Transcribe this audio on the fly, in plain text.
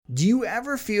Do you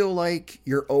ever feel like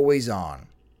you're always on?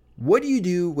 What do you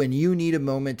do when you need a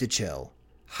moment to chill?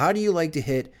 How do you like to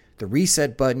hit the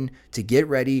reset button to get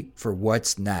ready for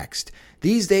what's next?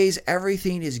 These days,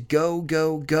 everything is go,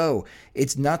 go, go.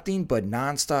 It's nothing but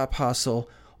nonstop hustle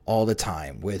all the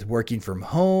time, with working from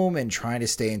home and trying to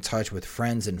stay in touch with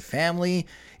friends and family,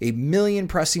 a million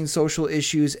pressing social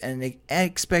issues, and an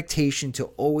expectation to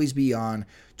always be on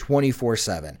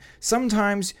 24/7.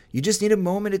 Sometimes you just need a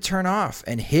moment to turn off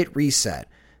and hit reset.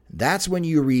 That's when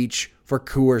you reach for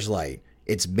Coors Light.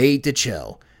 It's made to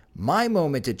chill. My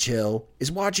moment to chill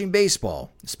is watching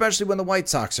baseball, especially when the White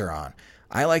Sox are on.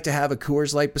 I like to have a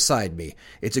Coors Light beside me.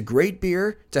 It's a great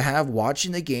beer to have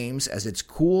watching the games, as it's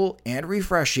cool and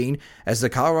refreshing as the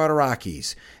Colorado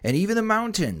Rockies. And even the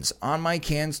mountains on my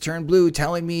cans turn blue,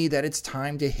 telling me that it's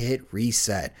time to hit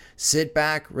reset. Sit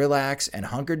back, relax, and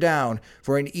hunker down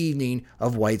for an evening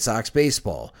of White Sox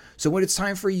baseball. So when it's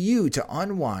time for you to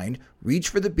unwind, reach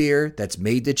for the beer that's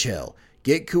made to chill.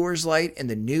 Get Coors Light in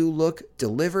the new look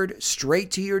delivered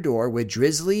straight to your door with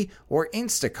Drizzly or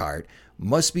Instacart.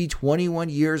 Must be 21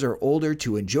 years or older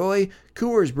to enjoy.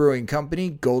 Coors Brewing Company,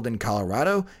 Golden,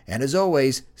 Colorado. And as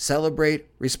always, celebrate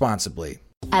responsibly.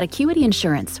 At Acuity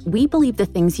Insurance, we believe the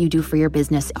things you do for your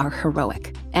business are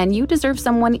heroic, and you deserve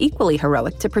someone equally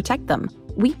heroic to protect them.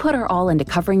 We put our all into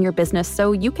covering your business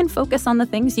so you can focus on the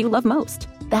things you love most.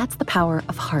 That's the power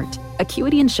of heart.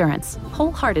 Acuity Insurance,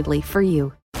 wholeheartedly for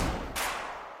you.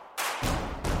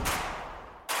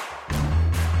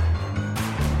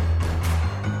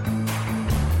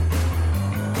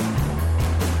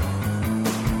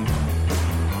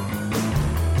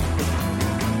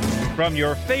 From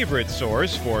your favorite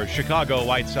source for Chicago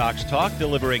White Sox talk,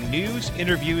 delivering news,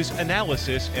 interviews,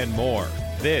 analysis, and more.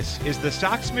 This is the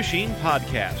Sox Machine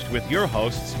Podcast with your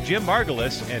hosts, Jim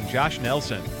Margulis and Josh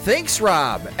Nelson. Thanks,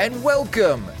 Rob, and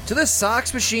welcome to the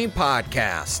Sox Machine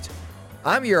Podcast.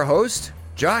 I'm your host,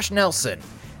 Josh Nelson,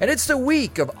 and it's the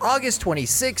week of August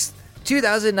 26th,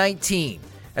 2019,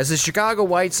 as the Chicago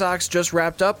White Sox just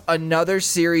wrapped up another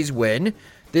series win,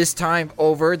 this time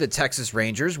over the Texas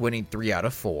Rangers, winning 3 out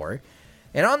of 4.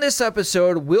 And on this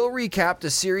episode, we'll recap the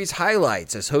series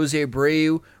highlights as Jose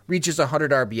Abreu reaches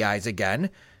 100 RBIs again.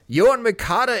 Yoan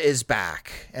Moncada is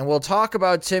back, and we'll talk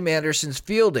about Tim Anderson's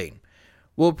fielding.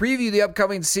 We'll preview the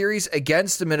upcoming series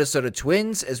against the Minnesota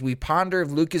Twins as we ponder if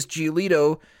Lucas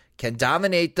Giolito can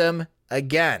dominate them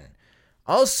again.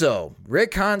 Also,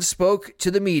 Rick Hahn spoke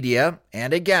to the media,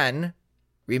 and again,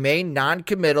 remain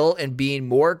non-committal in being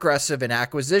more aggressive in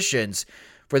acquisitions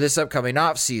for this upcoming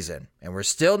offseason. And we're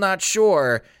still not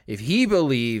sure if he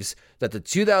believes that the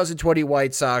 2020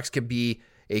 White Sox can be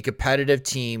a competitive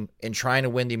team in trying to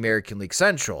win the American League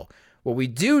Central. What we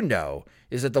do know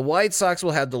is that the White Sox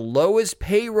will have the lowest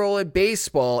payroll in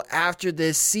baseball after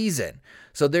this season.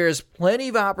 So there is plenty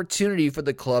of opportunity for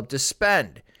the club to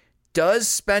spend. Does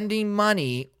spending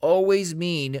money always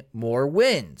mean more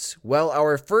wins? Well,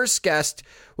 our first guest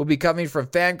will be coming from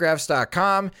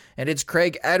Fangraphs.com, and it's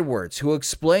Craig Edwards, who will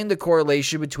explain the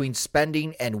correlation between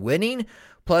spending and winning,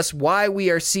 plus why we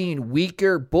are seeing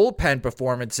weaker bullpen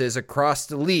performances across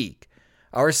the league.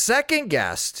 Our second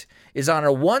guest is on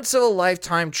a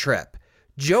once-in-a-lifetime trip.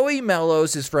 Joey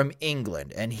Mellows is from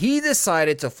England, and he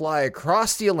decided to fly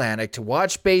across the Atlantic to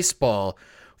watch baseball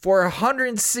for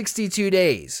 162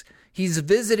 days. He's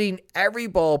visiting every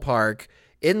ballpark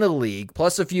in the league,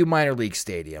 plus a few minor league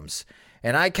stadiums.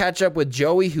 And I catch up with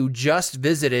Joey, who just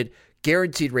visited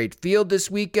Guaranteed Rate Field this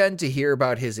weekend, to hear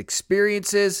about his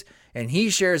experiences, and he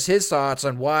shares his thoughts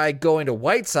on why going to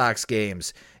White Sox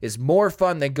games is more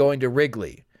fun than going to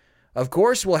Wrigley. Of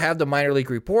course, we'll have the minor league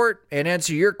report and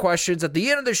answer your questions at the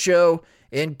end of the show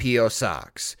in P.O.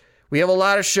 Sox. We have a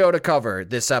lot of show to cover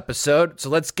this episode, so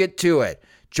let's get to it.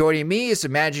 Joining me is the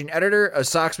managing editor of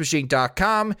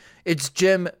SoxMachine.com. It's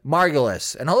Jim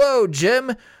Margulis. And hello,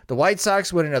 Jim. The White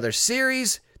Sox win another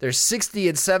series. They're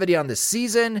 60-70 on the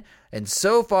season. And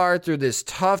so far through this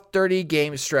tough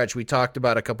 30-game stretch we talked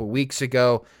about a couple weeks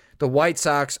ago, the White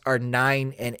Sox are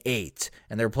 9-8.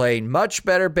 And they're playing much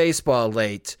better baseball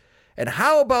late. And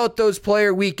how about those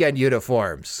player weekend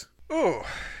uniforms? Ooh,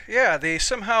 yeah, they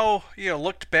somehow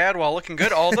looked bad while looking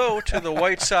good. Although to the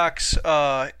White Sox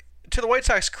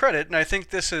credit, and I think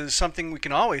this is something we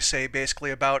can always say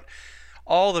basically about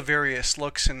all the various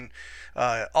looks and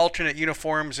alternate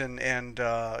uniforms and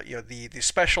the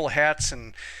special hats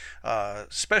and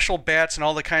special bats and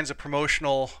all the kinds of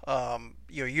promotional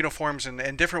uniforms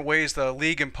and different ways the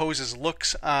league imposes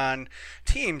looks on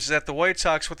teams, that the White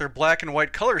Sox with their black and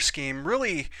white color scheme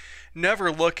really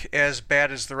never look as bad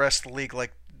as the rest of the league.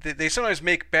 Like they sometimes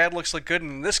make bad looks look good,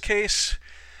 and in this case,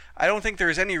 I don't think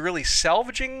there's any really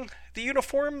salvaging the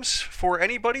uniforms for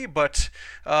anybody, but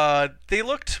they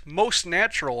looked most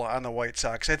natural on the White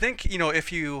Sox. I think,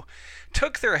 if you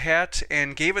took their hat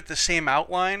and gave it the same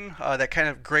outline, that kind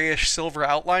of grayish silver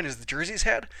outline as the jerseys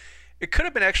had, it could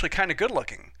have been actually kind of good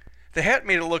looking. The hat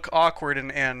made it look awkward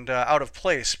and out of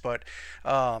place, but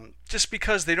just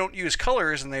because they don't use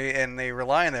colors and they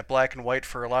rely on that black and white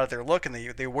for a lot of their look, and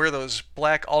they wear those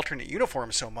black alternate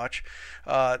uniforms so much,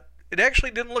 it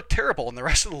actually didn't look terrible, and the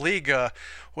rest of the league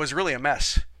was really a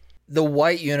mess. The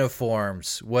white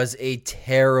uniforms was a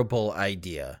terrible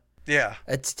idea. Yeah.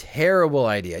 It's a terrible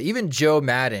idea. Even Joe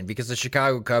Madden, because the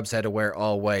Chicago Cubs had to wear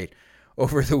all white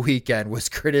over the weekend, was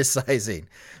criticizing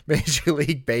Major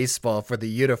League Baseball for the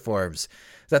uniforms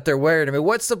that they're wearing. I mean,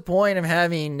 what's the point of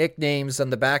having nicknames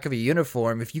on the back of a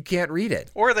uniform if you can't read it?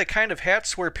 Or the kind of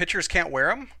hats where pitchers can't wear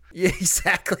them. Yeah,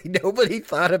 exactly. Nobody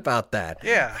thought about that.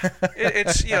 Yeah,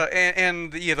 it's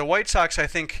the White Sox. I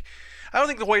don't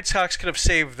think the White Sox could have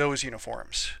saved those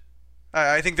uniforms.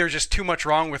 I think there's just too much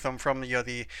wrong with them, from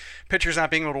the pitchers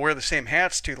not being able to wear the same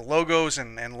hats, to the logos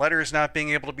and letters not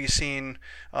being able to be seen,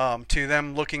 to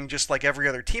them looking just like every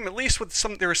other team. At least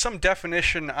there was some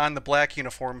definition on the black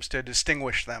uniforms to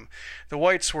distinguish them. The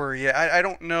whites were, I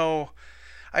don't know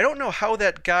how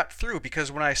that got through,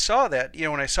 because when I saw that,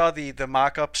 when I saw the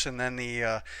mock-ups and then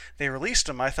they released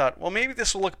them, I thought, well, maybe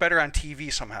this will look better on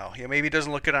TV somehow. Maybe it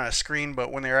doesn't look good on a screen,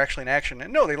 but when they're actually in action,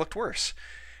 and no, they looked worse.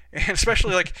 And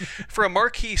especially like for a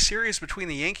marquee series between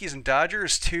the Yankees and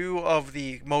Dodgers, two of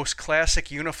the most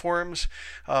classic uniforms,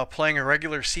 playing a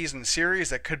regular season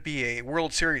series that could be a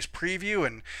World Series preview,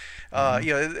 and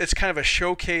it's kind of a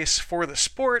showcase for the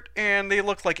sport, and they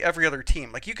look like every other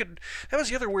team. Like that was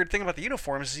the other weird thing about the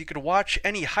uniforms, is you could watch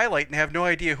any highlight and have no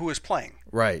idea who was playing.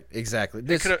 Right, exactly.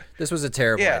 This was a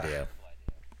terrible idea.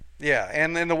 Yeah,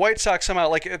 and then the White Sox somehow,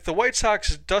 like, if the White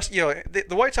Sox the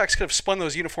White Sox could have spun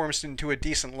those uniforms into a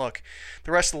decent look,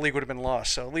 the rest of the league would have been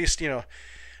lost. So at least, the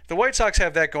White Sox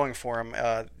have that going for them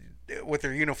with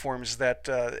their uniforms, that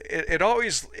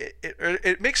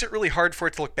it makes it really hard for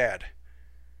it to look bad.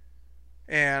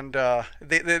 And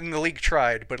the league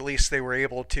tried, but at least they were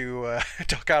able to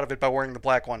duck out of it by wearing the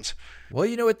black ones. Well,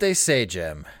 you know what they say,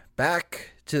 Jim.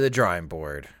 Back to the drawing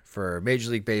board for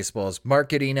Major League Baseball's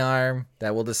marketing arm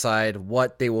that will decide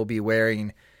what they will be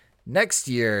wearing next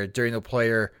year during the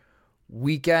player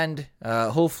weekend.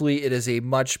 Hopefully it is a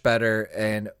much better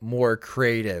and more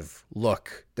creative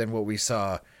look than what we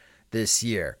saw this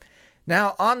year.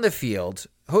 Now, on the field,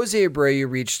 Jose Abreu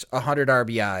reached 100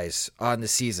 RBIs on the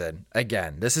season.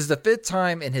 Again, this is the 5th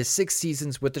time in his 6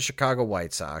 seasons with the Chicago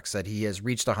White Sox that he has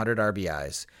reached 100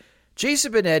 RBIs.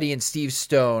 Jason Benetti and Steve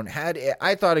Stone had,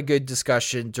 I thought, a good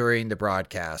discussion during the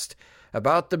broadcast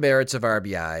about the merits of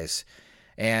RBIs.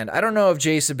 And I don't know if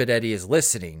Jason Benetti is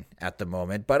listening at the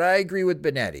moment, but I agree with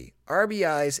Benetti.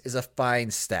 RBIs is a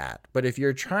fine stat, but if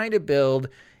you're trying to build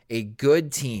a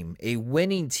good team, a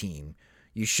winning team,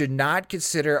 you should not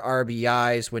consider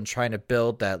RBIs when trying to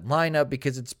build that lineup,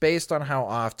 because it's based on how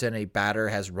often a batter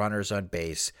has runners on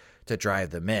base to drive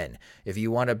them in. If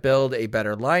you want to build a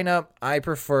better lineup, I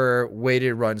prefer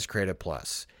weighted runs created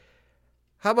plus.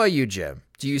 How about you, Jim?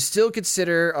 Do you still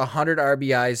consider 100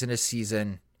 RBIs in a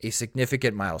season a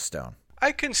significant milestone?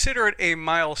 I consider it a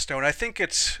milestone. I think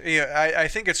it's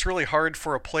really hard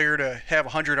for a player to have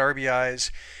 100 RBIs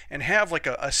and have like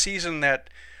a season that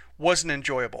wasn't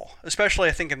enjoyable, especially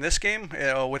I think in this game,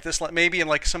 with this, maybe in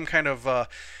like some kind of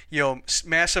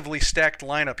massively stacked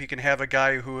lineup, you can have a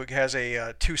guy who has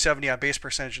a 270 on base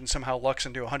percentage and somehow lucks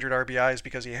into 100 RBIs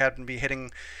because he happened to be hitting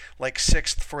like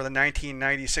 6th for the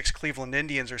 1996 Cleveland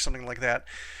Indians or something like that.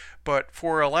 But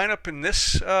for a lineup in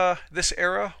this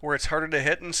era where it's harder to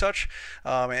hit and such,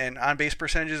 and on base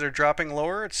percentages are dropping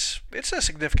lower, it's a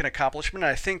significant accomplishment.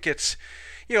 I think it's,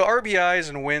 RBIs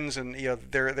and wins, and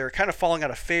they're kind of falling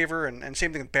out of favor, and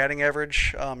same thing with batting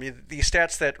average. These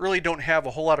stats that really don't have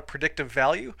a whole lot of predictive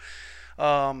value,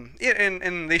 and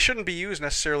they shouldn't be used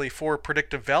necessarily for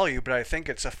predictive value, but I think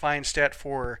it's a fine stat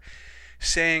for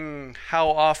saying how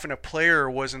often a player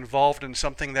was involved in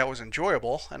something that was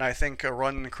enjoyable. And I think a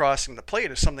run crossing the plate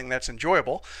is something that's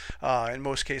enjoyable in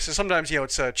most cases. Sometimes,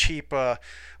 it's a cheap,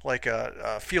 like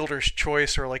a fielder's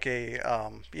choice, or like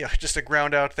just a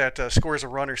ground out that scores a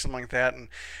run or something like that. And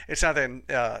it's not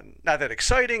that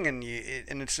exciting, and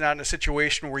it's not in a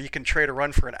situation where you can trade a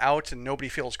run for an out and nobody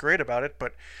feels great about it.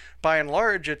 But by and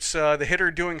large, it's the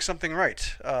hitter doing something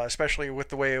right, especially with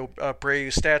the way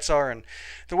Abreu's stats are, and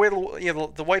the way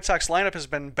the White Sox lineup has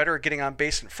been better at getting on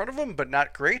base in front of them, but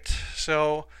not great.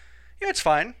 So, Yeah, it's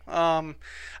fine.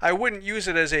 I wouldn't use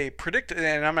it as a predict,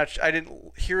 and I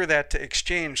didn't hear that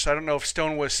exchange, so I don't know if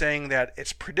Stone was saying that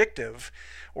it's predictive,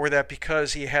 or that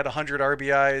because he had 100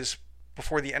 RBIs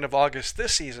before the end of August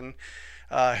this season,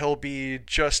 he'll be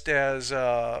just as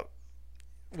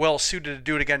well suited to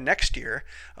do it again next year.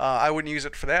 I wouldn't use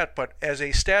it for that, but as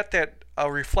a stat that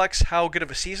reflects how good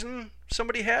of a season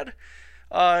somebody had,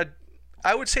 I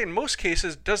would say in most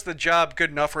cases does the job good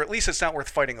enough, or at least it's not worth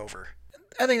fighting over.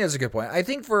 I think that's a good point. I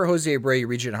think for Jose Abreu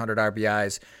reaching 100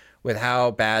 RBIs with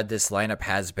how bad this lineup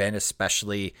has been,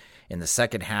 especially in the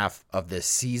second half of this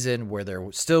season where they're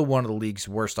still one of the league's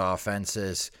worst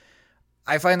offenses,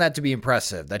 I find that to be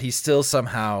impressive that he still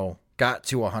somehow got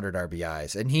to 100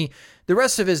 RBIs. And the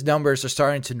rest of his numbers are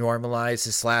starting to normalize.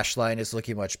 His slash line is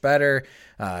looking much better.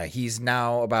 He's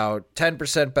now about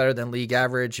 10% better than league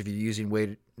average. If you're using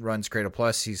weighted runs created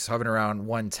plus, he's hovering around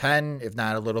 110, if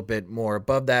not a little bit more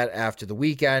above that after the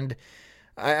weekend.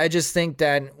 I just think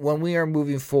that when we are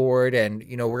moving forward and,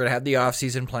 we're going to have the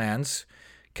offseason plans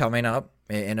coming up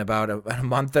in about a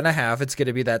month and a half, it's going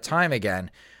to be that time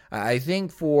again. I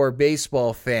think for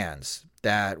baseball fans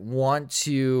that want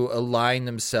to align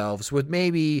themselves with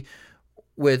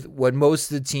what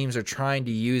most of the teams are trying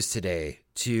to use today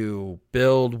to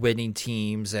build winning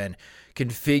teams and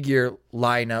configure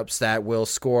lineups that will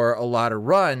score a lot of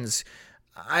runs,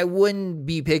 I wouldn't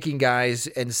be picking guys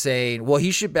and saying, well,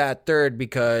 he should bat third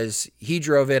because he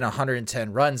drove in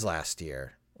 110 runs last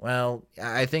year. Well,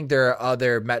 I think there are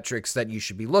other metrics that you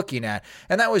should be looking at,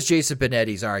 and that was Jason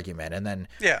Benetti's argument. And then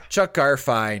Chuck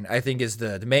Garfien, I think, is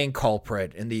the main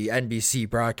culprit in the NBC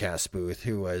broadcast booth,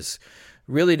 who was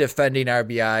really defending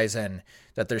RBIs and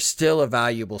that they're still a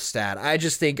valuable stat. I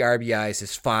just think RBIs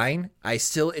is fine. I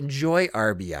still enjoy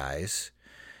RBIs.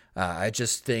 I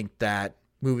just think that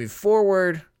moving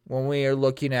forward, when we are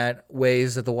looking at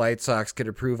ways that the White Sox could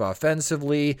improve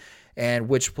offensively and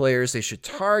which players they should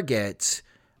target,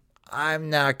 I'm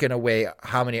not going to weigh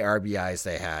how many RBIs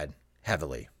they had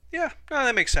heavily. Yeah, no,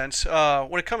 that makes sense.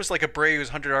 When it comes to like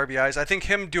Abreu's 100 RBIs, I think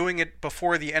him doing it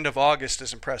before the end of August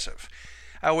is impressive.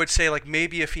 I would say like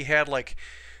maybe if he had like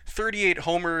 38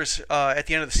 homers at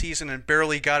the end of the season and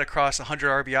barely got across the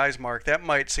 100 RBIs mark, that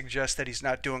might suggest that he's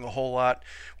not doing a whole lot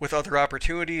with other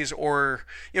opportunities, or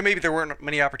maybe there weren't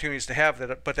many opportunities to have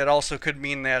that, but that also could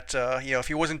mean that if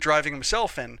he wasn't driving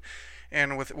himself in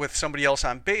and with somebody else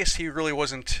on base, he really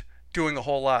wasn't doing a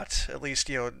whole lot, at least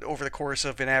over the course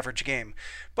of an average game.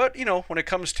 But when it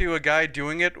comes to a guy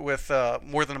doing it with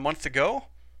more than a month to go,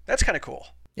 that's kind of cool.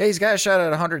 Yeah, he's got a shot at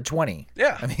 120.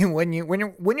 Yeah, I mean, when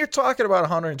you're talking about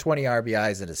 120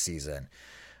 RBIs in a season,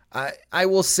 I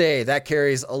will say that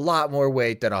carries a lot more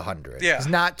weight than 100. Yeah, because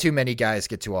not too many guys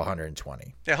get to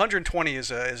 120. Yeah, 120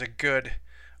 is a good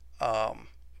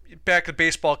back of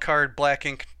baseball card black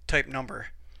ink type number.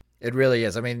 It really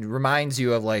is. I mean, it reminds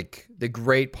you of like the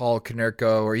great Paul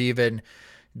Konerko or even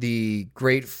the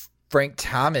great Frank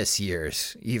Thomas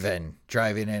years, even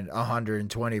driving in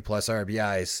 120 plus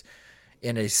RBIs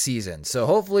in a season. So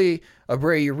hopefully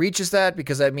Abreu reaches that,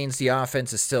 because that means the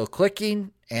offense is still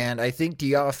clicking. And I think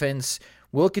the offense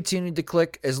will continue to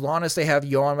click as long as they have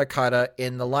Yoan Moncada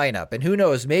in the lineup. And who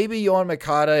knows, maybe Yoan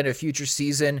Moncada in a future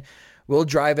season will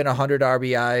drive in 100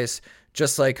 RBIs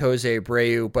just like Jose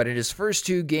Abreu. But in his first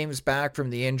 2 games back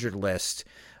from the injured list,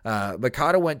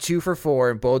 Moncada went 2 for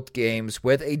 4 in both games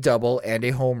with a double and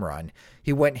a home run.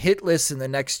 He went hitless in the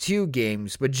next 2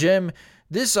 games. But Jim,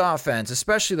 this offense,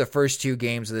 especially the first 2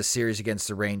 games of the series against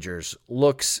the Rangers,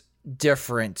 looks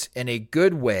different in a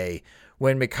good way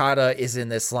when Moncada is in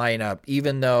this lineup,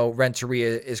 even though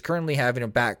Renteria is currently having a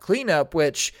back cleanup,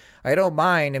 which I don't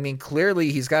mind. I mean,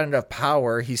 clearly he's got enough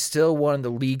power. He's still one of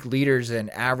the league leaders in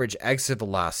average exit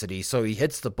velocity, so he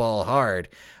hits the ball hard.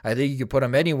 I think you could put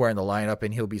him anywhere in the lineup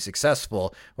and he'll be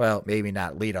successful. Well, maybe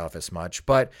not lead off as much,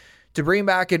 but to bring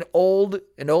back an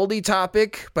oldie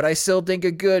topic, but I still think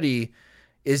a goodie,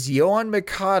 is Yoan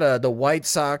Moncada the White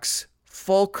Sox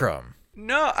fulcrum?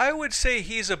 No, I would say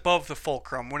he's above the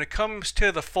fulcrum. When it comes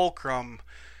to the fulcrum,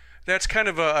 that's kind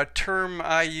of a term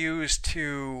I use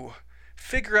to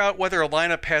figure out whether a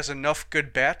lineup has enough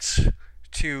good bats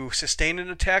to sustain an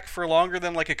attack for longer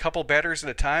than like a couple batters at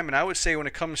a time. And I would say when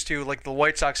it comes to like the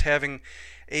White Sox having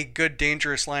a good,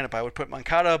 dangerous lineup, I would put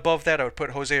Moncada above that. I would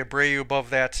put Jose Abreu above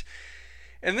that.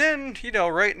 And then,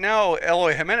 right now,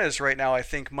 Eloy Jimenez right now I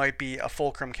think might be a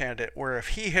fulcrum candidate, where if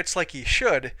he hits like he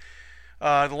should,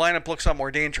 the lineup looks a lot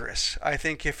more dangerous. I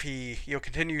think if he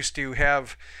continues to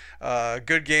have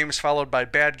good games followed by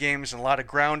bad games and a lot of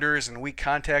grounders and weak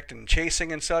contact and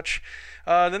chasing and such,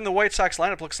 then the White Sox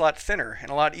lineup looks a lot thinner and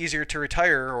a lot easier to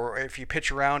retire, or if you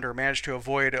pitch around or manage to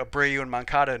avoid Abreu and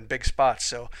Moncada in big spots.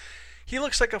 So he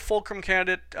looks like a fulcrum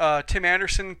candidate. Tim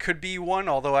Anderson could be one,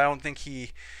 although I don't think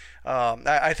he...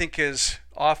 I think his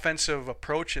offensive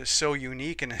approach is so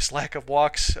unique, and his lack of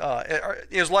walks is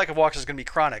going to be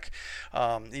chronic.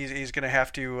 He's going to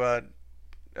have to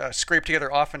scrape together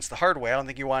offense the hard way. I don't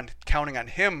think you want counting on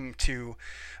him to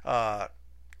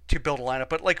build a lineup.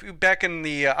 But like back in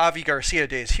the Avi Garcia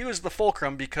days, he was the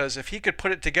fulcrum, because if he could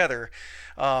put it together,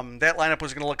 that lineup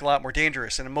was going to look a lot more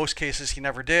dangerous. And in most cases, he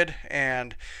never did,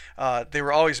 and they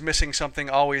were always missing something,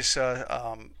 always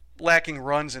lacking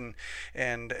runs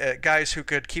and guys who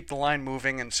could keep the line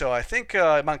moving. And so I think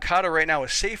Moncada right now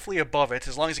is safely above it,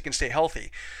 as long as he can stay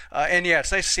healthy. And yeah,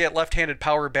 it's nice to see that left-handed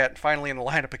power bat finally in the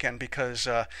lineup again, because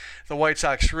the White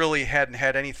Sox really hadn't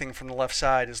had anything from the left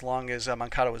side as long as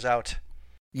Moncada was out.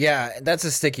 Yeah, that's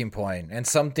a sticking point, and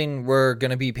something we're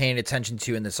going to be paying attention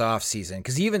to in this offseason,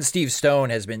 because even Steve Stone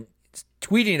has been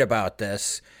tweeting about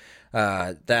this,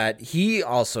 that he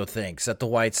also thinks that the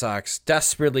White Sox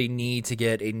desperately need to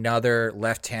get another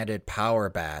left-handed power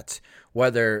bat,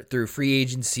 whether through free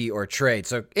agency or trade.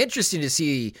 So interesting to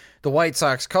see the White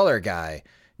Sox color guy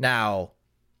now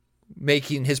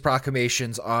making his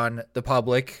proclamations on the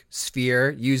public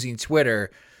sphere using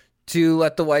Twitter to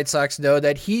let the White Sox know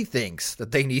that he thinks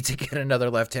that they need to get another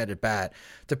left-handed bat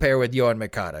to pair with Yoan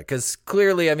Moncada. Because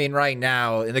clearly, I mean, right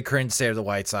now, in the current state of the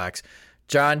White Sox,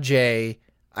 John Jay,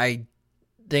 I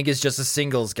think, is just a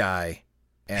singles guy,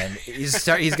 and he's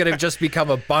going to just become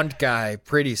a bunt guy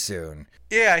pretty soon.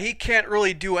 Yeah, he can't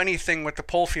really do anything with the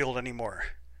pull field anymore.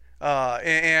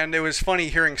 And it was funny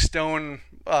hearing Stone.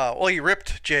 He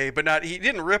ripped Jay, but he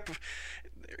didn't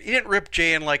rip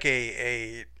Jay in like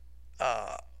a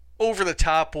over the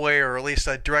top way, or at least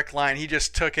a direct line. He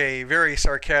just took a very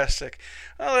sarcastic,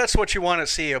 "Oh, that's what you want to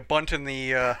see, a bunt in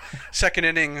the second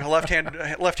inning,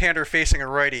 left-hander facing a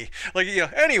righty." Like,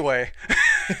 anyway.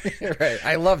 Right.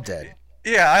 I loved it.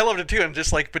 Yeah, I loved it too. And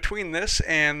just like between this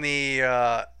and the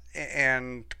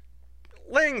and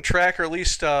laying track, or at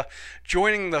least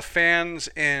joining the fans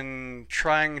in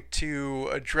trying to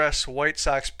address White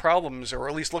Sox problems, or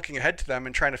at least looking ahead to them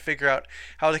and trying to figure out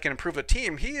how they can improve the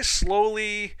team, he is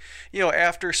slowly,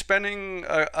 after spending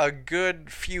a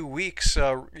good few weeks,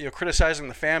 criticizing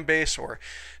the fan base or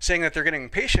saying that they're getting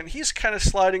impatient, he's kind of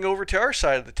sliding over to our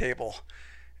side of the table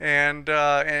and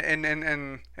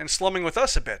slumming with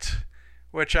us a bit,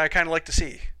 which I kind of like to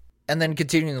see. And then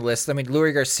continuing the list, I mean,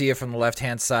 Luis Garcia from the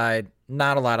left-hand side,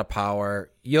 not a lot of power.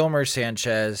 Yolmer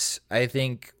Sanchez, I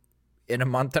think in a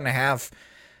month and a half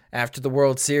after the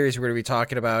World Series, we're going to be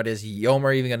talking about, is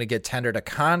Yolmer even going to get tendered a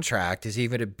contract? Is he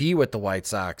even going to be with the White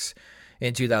Sox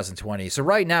in 2020? So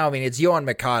right now, I mean, it's Yoan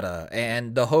Moncada,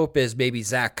 and the hope is maybe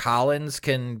Zach Collins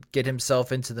can get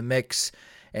himself into the mix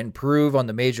and prove on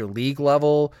the major league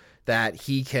level that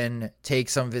he can take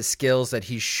some of his skills that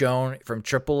he's shown from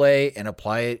AAA and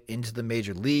apply it into the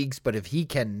major leagues. But if he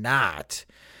cannot,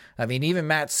 I mean, even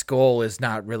Matt Skoll is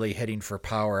not really hitting for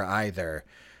power either.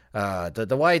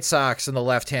 The White Sox on the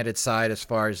left-handed side, as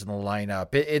far as in the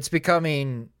lineup, it's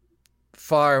becoming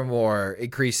far more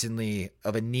increasingly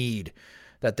of a need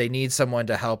that they need someone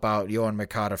to help out Yoan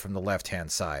Moncada from the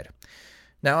left-hand side.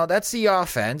 Now, that's the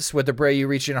offense, with Abreu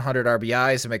reaching 100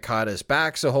 RBIs and Moncada is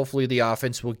back, so hopefully the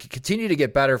offense will continue to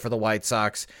get better for the White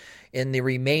Sox in the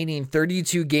remaining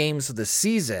 32 games of the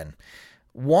season.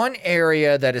 One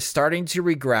area that is starting to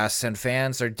regress, and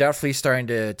fans are definitely starting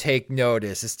to take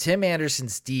notice, is Tim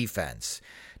Anderson's defense.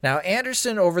 Now,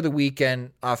 Anderson over the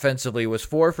weekend offensively was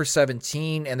 4 for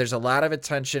 17, and there's a lot of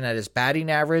attention at his batting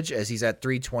average, as he's at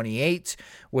 328,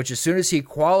 which as soon as he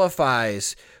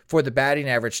qualifies for the batting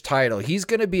average title, he's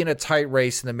going to be in a tight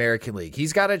race in the American League.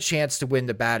 He's got a chance to win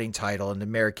the batting title in the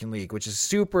American League, which is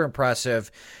super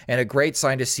impressive and a great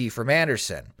sign to see from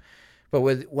Anderson. But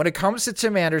when it comes to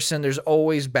Tim Anderson, there's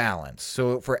always balance.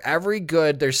 So for every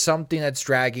good, there's something that's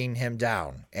dragging him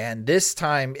down. And this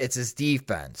time, it's his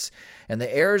defense. And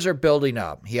the errors are building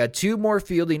up. He had 2 more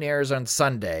fielding errors on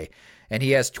Sunday, and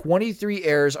he has 23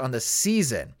 errors on the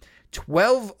season.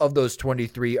 12 of those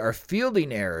 23 are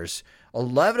fielding errors.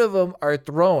 11 of them are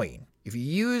throwing. If you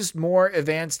use more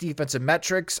advanced defensive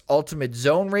metrics, ultimate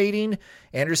zone rating,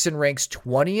 Anderson ranks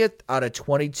 20th out of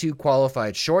 22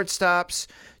 qualified shortstops.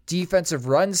 Defensive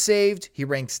runs saved, he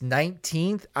ranks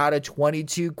 19th out of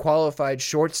 22 qualified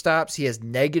shortstops. He has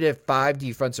 -5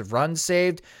 defensive runs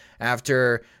saved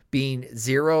after being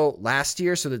 0 last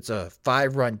year, so that's a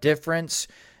 5-run difference.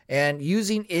 And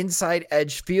using inside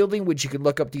edge fielding, which you can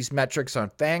look up these metrics on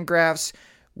Fangraphs,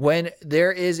 when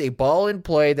there is a ball in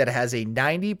play that has a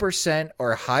 90%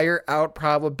 or higher out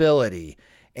probability,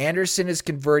 Anderson is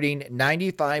converting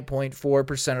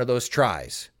 95.4% of those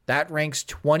tries. That ranks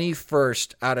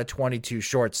 21st out of 22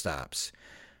 shortstops.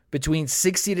 Between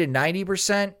 60 to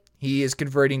 90%, he is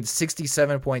converting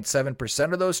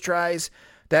 67.7% of those tries.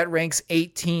 That ranks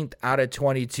 18th out of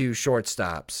 22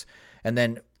 shortstops. And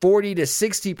then 40 to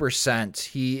 60%,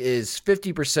 he is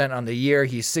 50% on the year.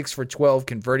 He's 6 for 12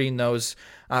 converting those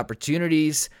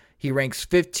opportunities. He ranks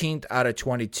 15th out of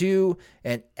 22.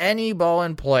 And any ball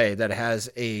in play that has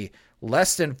a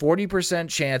less than 40%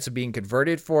 chance of being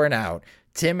converted for an out,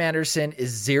 Tim Anderson is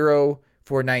 0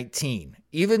 for 19.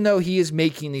 Even though he is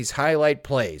making these highlight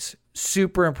plays,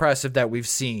 super impressive that we've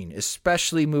seen,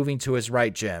 especially moving to his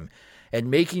right, Jim, and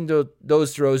making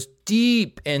those throws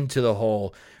deep into the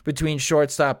hole between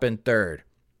shortstop and third.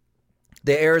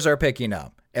 The errors are picking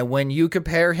up. And when you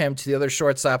compare him to the other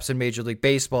shortstops in Major League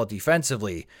Baseball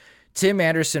defensively, Tim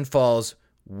Anderson falls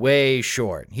way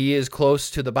short. He is close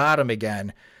to the bottom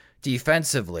again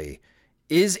defensively.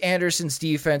 Is Anderson's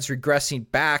defense regressing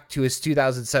back to his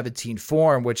 2017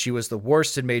 form, which he was the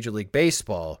worst in Major League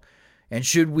Baseball? And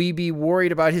should we be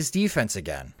worried about his defense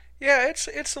again? Yeah,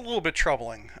 it's a little bit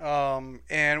troubling.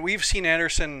 And we've seen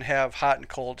Anderson have hot and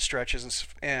cold stretches,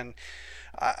 and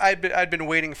I'd been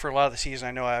waiting for a lot of the season.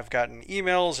 I know I've gotten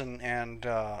emails and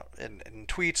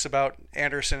tweets about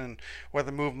Anderson and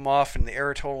whether to move him off in the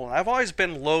error total, and I've always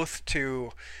been loath to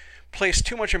place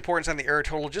too much importance on the error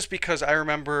total, just because I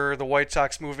remember the White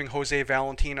Sox moving Jose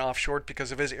Valentin off short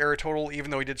because of his error total,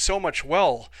 even though he did so much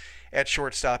well at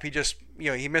shortstop. He just,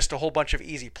 he missed a whole bunch of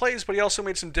easy plays, but he also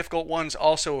made some difficult ones,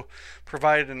 also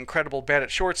provided an incredible bat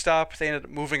at shortstop. They ended up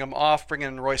moving him off, bringing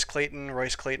in Royce Clayton.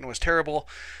 Royce Clayton was terrible,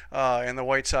 and the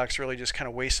White Sox really just kind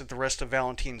of wasted the rest of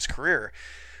Valentin's career.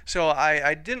 So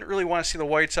I didn't really want to see the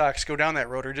White Sox go down that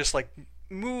road, or just like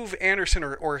move Anderson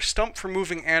or stump for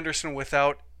moving Anderson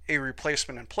without a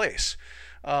replacement in place.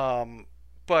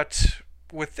 But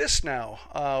with this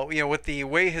now, with the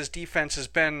way his defense has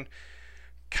been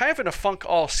kind of in a funk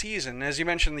all season, as you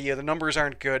mentioned, the numbers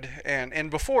aren't good, and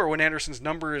before, when Anderson's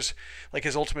numbers, like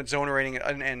his ultimate zone rating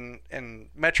and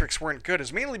metrics, weren't good,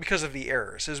 is mainly because of the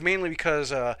errors. Is mainly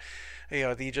because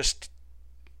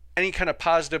any kind of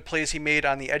positive plays he made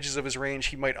on the edges of his range,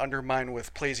 he might undermine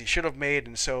with plays he should have made,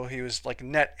 and so he was like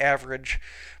net average.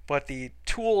 But the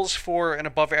tools for an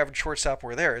above-average shortstop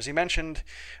were there. As he mentioned,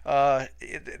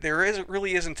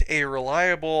 really isn't a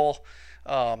reliable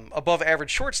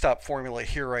above-average shortstop formula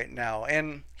here right now.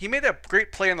 And he made that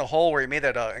great play in the hole where he made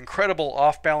that incredible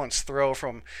off-balance throw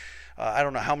from I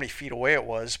don't know how many feet away it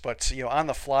was, but on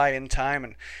the fly in time.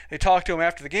 And they talked to him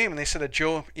after the game, and they said that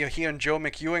he and Joe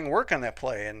McEwing work on that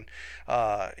play, and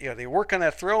they work on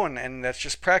that throw, and that's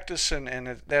just practice,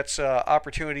 and that's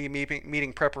opportunity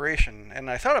meeting preparation. And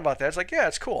I thought about that. It's like, yeah,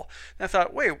 it's cool. And I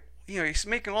thought, wait, he's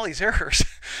making all these errors.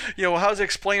 How's it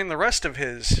explaining the rest of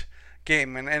his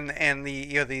game and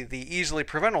the easily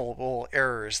preventable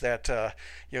errors that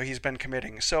he's been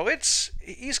committing? So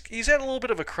he's at a little bit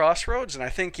of a crossroads, and I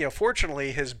think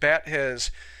fortunately his bat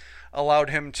has allowed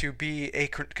him to be a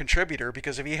contributor,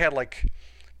 because if he had like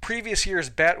previous year's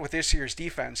bat with this year's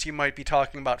defense, you might be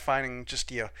talking about finding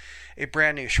just a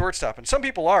brand new shortstop. And some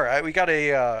people are. We got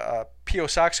a P.O.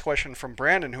 Sox question from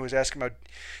Brandon, who was asking about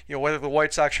whether the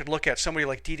White Sox should look at somebody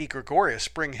like Didi Gregorius,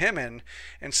 bring him in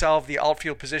and solve the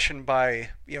outfield position by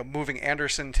moving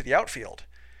Anderson to the outfield,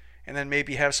 and then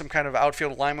maybe have some kind of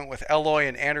outfield alignment with Eloy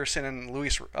and Anderson and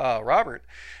Luis Robert,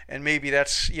 and maybe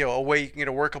that's a way you can get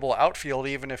a workable outfield,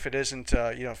 even if it isn't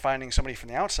finding somebody from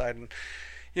the outside. And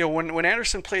when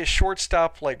Anderson plays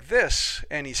shortstop like this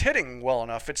and he's hitting well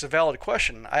enough, it's a valid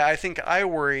question. I think I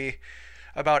worry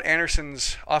about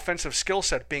Anderson's offensive skill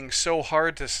set being so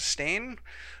hard to sustain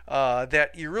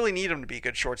that you really need him to be a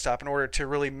good shortstop in order to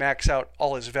really max out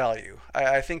all his value.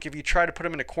 I think if you try to put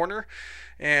him in a corner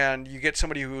and you get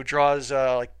somebody who draws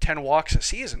like 10 walks a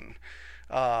season,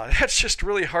 that's just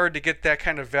really hard to get that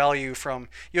kind of value from,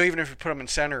 even if you put him in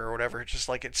center or whatever. It's just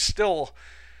like, it's still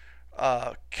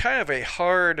kind of a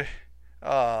hard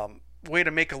way to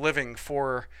make a living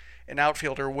for an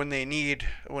outfielder when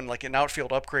like an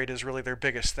outfield upgrade is really their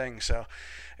biggest thing. So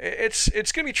it's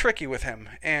going to be tricky with him,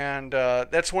 and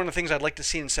that's one of the things I'd like to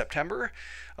see in September.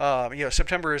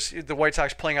 September is the White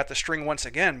Sox playing out the string once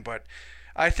again, but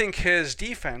I think his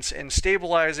defense and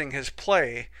stabilizing his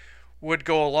play would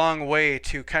go a long way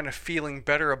to kind of feeling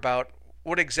better about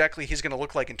what exactly he's going to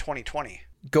look like in 2020.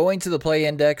 Going to the play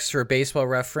index for Baseball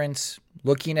Reference,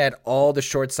 looking at all the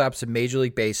shortstops in Major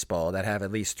League Baseball that have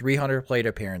at least 300 plate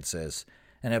appearances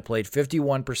and have played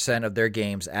 51% of their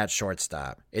games at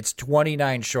shortstop. It's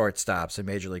 29 shortstops in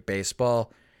Major League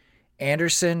Baseball.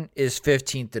 Anderson is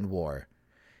 15th in WAR.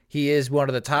 He is one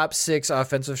of the top 6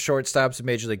 offensive shortstops in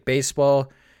Major League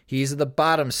Baseball. He's in the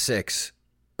bottom 6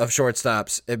 of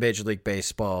shortstops in Major League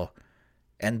Baseball,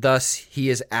 and thus he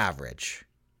is average.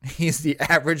 He's the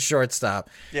average shortstop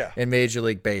in Major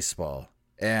League Baseball.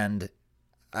 And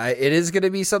it is going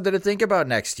to be something to think about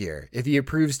next year. If he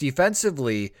improves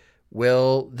defensively,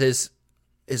 will his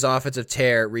offensive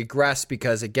tear regress?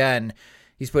 Because, again,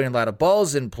 he's putting a lot of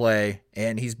balls in play,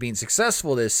 and he's being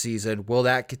successful this season. Will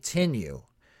that continue?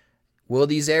 Will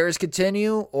these errors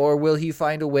continue, or will he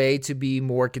find a way to be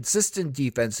more consistent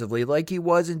defensively like he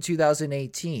was in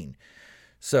 2018?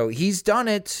 So he's done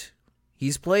it.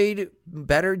 He's played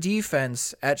better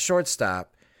defense at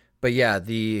shortstop. But yeah,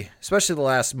 especially the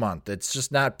last month, it's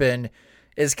just not been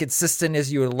as consistent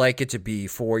as you would like it to be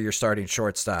for your starting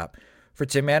shortstop for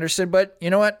Tim Anderson. But you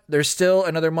know what? There's still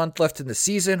another month left in the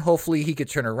season. Hopefully he could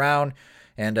turn around.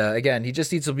 And again, he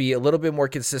just needs to be a little bit more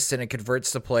consistent and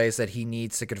converts the plays that he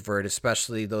needs to convert,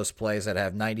 especially those plays that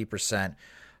have 90%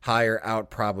 higher out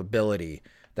probability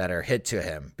that are hit to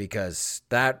him, because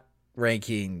that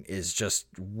ranking is just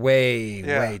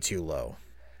way too low.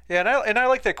 Yeah, and I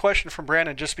like that question from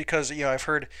Brandon just because, I've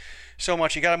heard so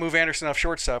much, you got to move Anderson off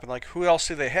shortstop, and like, who else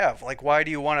do they have? Like, why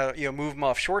do you want to move him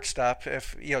off shortstop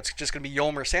if it's just going to be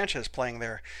Yolmer Sanchez playing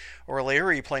there or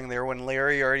Larry playing there when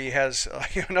Larry already has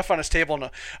enough on his table in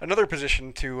another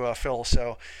position to fill?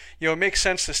 So it makes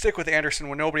sense to stick with Anderson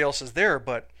when nobody else is there,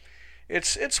 but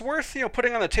it's worth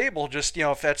putting on the table just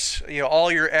if that's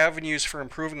all your avenues for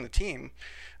improving the team.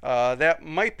 That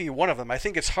might be one of them. I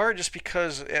think it's hard just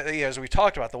because, as we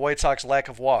talked about, the White Sox lack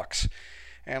of walks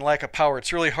and lack of power.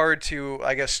 It's really hard to,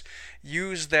 I guess,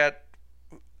 use that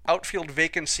outfield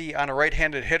vacancy on a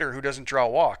right-handed hitter who doesn't draw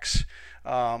walks.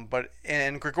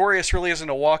 And Gregorius really isn't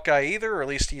a walk guy either, or at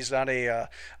least he's not a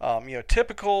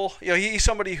typical. He's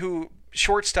somebody who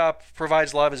shortstop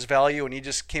provides a lot of his value, and he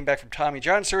just came back from Tommy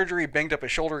John surgery, banged up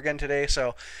his shoulder again today.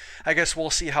 So I guess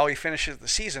we'll see how he finishes the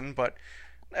season, but.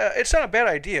 It's not a bad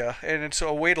idea, and it's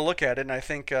a way to look at it. And I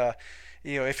think,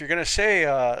 if you're going to say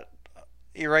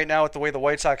right now with the way the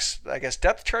White Sox, I guess,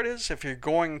 depth chart is, if you're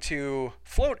going to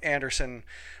float Anderson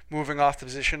moving off the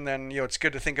position, then it's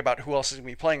good to think about who else is going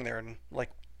to be playing there, and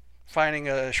like finding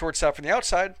a shortstop from the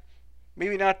outside.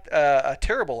 Maybe not a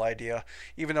terrible idea,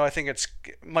 even though I think it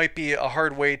might be a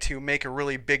hard way to make a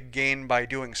really big gain by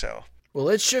doing so. Well,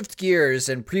 let's shift gears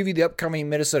and preview the upcoming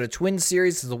Minnesota Twins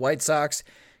series as the White Sox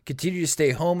continue to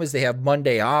stay home as they have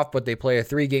Monday off, but they play a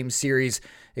 3-game series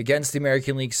against the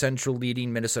American League Central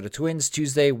leading Minnesota Twins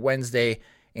Tuesday, Wednesday,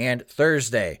 and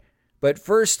Thursday. But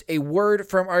first, a word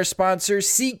from our sponsor,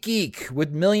 SeatGeek.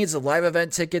 With millions of live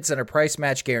event tickets and a price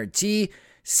match guarantee,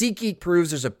 SeatGeek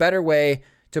proves there's a better way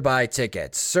to buy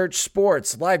tickets. Search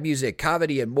sports, live music,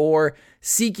 comedy, and more.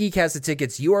 SeatGeek has the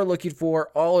tickets you are looking for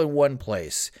all in one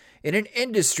place. In an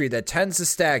industry that tends to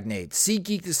stagnate,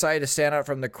 SeatGeek decided to stand out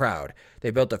from the crowd. They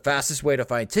built the fastest way to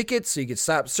find tickets so you can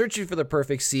stop searching for the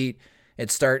perfect seat and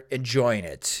start enjoying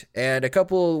it. And a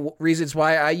couple of reasons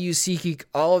why I use SeatGeek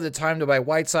all of the time to buy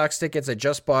White Sox tickets. I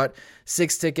just bought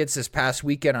 6 tickets this past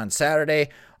weekend on Saturday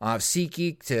off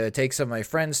SeatGeek to take some of my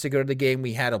friends to go to the game.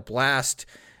 We had a blast.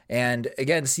 And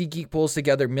again, SeatGeek pulls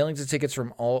together millions of tickets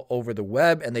from all over the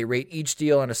web, and they rate each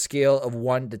deal on a scale of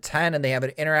 1 to 10, and they have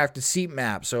an interactive seat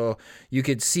map, so you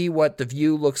can see what the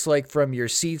view looks like from your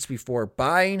seats before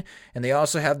buying, and they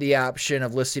also have the option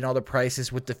of listing all the prices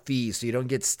with the fees, so you don't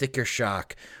get sticker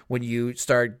shock when you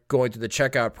start going through the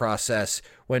checkout process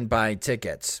when buying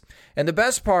tickets. And the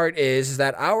best part is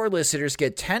that our listeners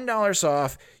get $10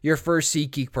 off your first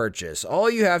SeatGeek purchase. All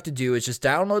you have to do is just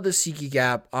download the SeatGeek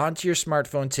app onto your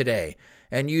smartphone today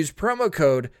and use promo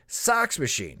code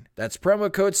SOXMACHINE. That's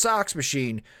promo code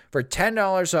SOXMACHINE for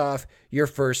 $10 off your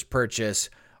first purchase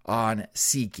on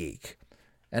SeatGeek.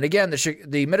 And again,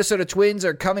 the Minnesota Twins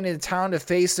are coming into town to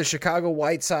face the Chicago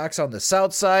White Sox on the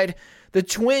south side. The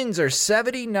Twins are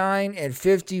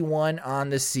 79-51 on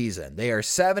the season. They are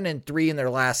 7-3 in their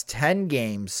last 10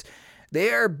 games.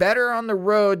 They are better on the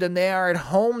road than they are at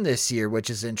home this year, which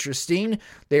is interesting.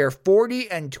 They are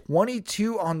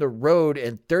 40-22 on the road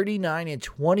and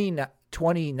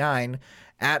 39-29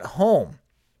 at home.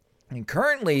 And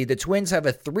currently, the Twins have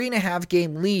a 3.5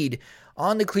 game lead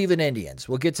on the Cleveland Indians.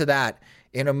 We'll get to that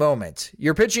in a moment.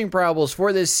 Your pitching probables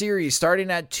for this series starting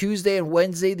at Tuesday and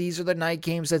Wednesday. These are the night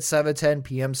games at 7:10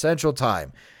 p.m. Central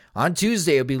Time. On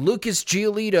Tuesday, it'll be Lucas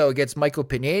Giolito against Michael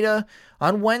Pineda.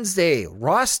 On Wednesday,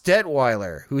 Ross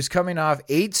Detweiler, who's coming off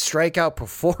 8 strikeout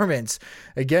performance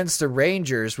against the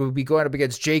Rangers, will be going up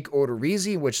against Jake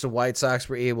Odorizzi, which the White Sox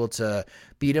were able to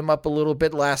beat him up a little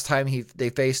bit last time they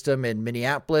faced him in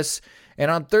Minneapolis.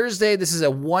 And on Thursday, this is a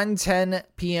 1:10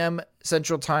 p.m.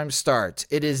 Central Time start.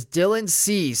 It is Dylan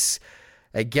Cease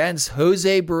against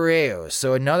Jose Barrios,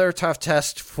 so another tough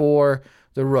test for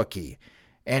the rookie.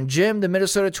 And Jim, the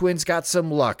Minnesota Twins got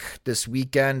some luck this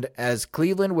weekend as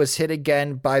Cleveland was hit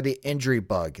again by the injury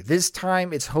bug. This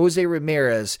time it's Jose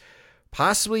Ramirez,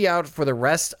 possibly out for the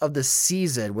rest of the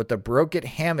season with a broken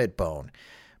hamate bone.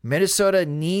 Minnesota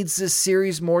needs this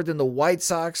series more than the White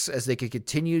Sox as they could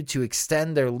continue to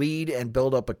extend their lead and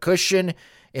build up a cushion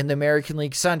in the American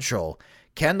League Central.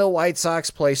 Can the White Sox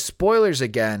play spoilers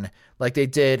again like they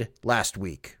did last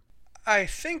week? I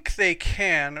think they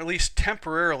can, at least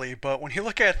temporarily, but when you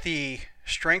look at the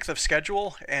strength of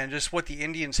schedule and just what the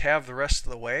Indians have the rest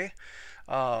of the way,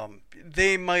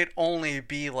 they might only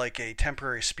be like a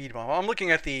temporary speed bump. I'm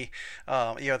looking at the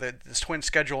Twins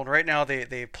schedule, and right now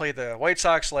they played the White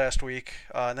Sox last week,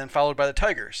 and then followed by the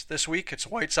Tigers. This week it's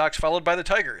White Sox followed by the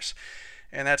Tigers.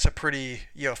 And that's a pretty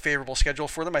favorable schedule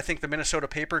for them. I think the Minnesota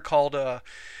paper called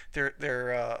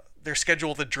their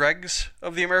schedule the dregs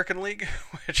of the American League,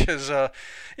 which is the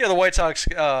White Sox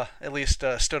at least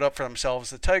stood up for themselves.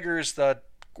 The Tigers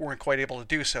weren't quite able to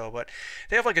do so, but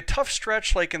they have like a tough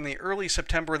stretch like in the early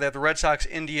September. They have the Red Sox,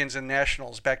 Indians, and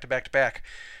Nationals back to back to back.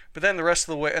 But then the rest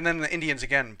of the way, and then the Indians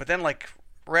again. But then like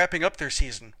wrapping up their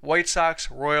season, White Sox,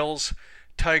 Royals,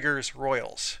 Tigers,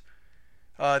 Royals.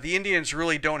 The Indians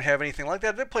really don't have anything like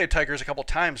that. They played Tigers a couple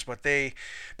times, but they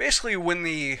basically, when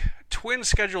the Twins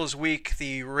schedule is weak,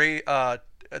 the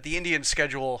Indians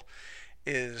schedule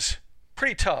is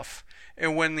pretty tough.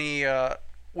 And when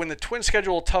the Twins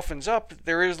schedule toughens up,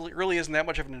 really isn't that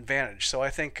much of an advantage. So I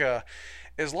think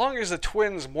as long as the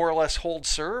Twins more or less hold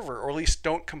serve, or at least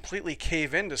don't completely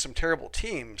cave into some terrible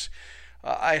teams,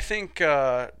 I think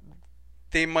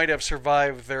they might have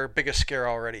survived their biggest scare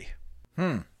already.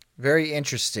 Very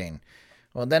interesting.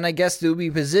 Well, then I guess they'll be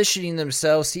positioning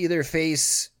themselves to either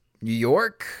face New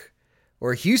York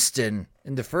or Houston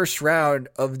in the first round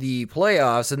of the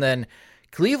playoffs. And then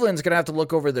Cleveland's going to have to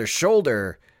look over their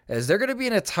shoulder as they're going to be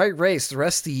in a tight race the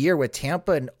rest of the year with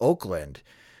Tampa and Oakland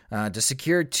to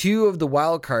secure 2 of the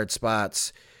wild card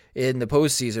spots in the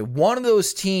postseason. One of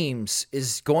those teams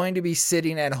is going to be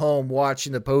sitting at home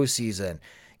watching the postseason,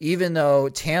 even though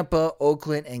Tampa,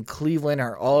 Oakland, and Cleveland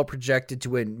are all projected to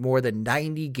win more than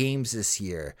 90 games this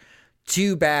year.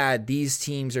 Too bad these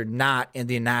teams are not in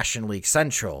the National League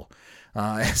Central,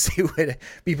 as they would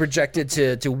be projected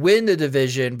to win the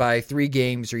division by 3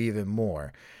 games or even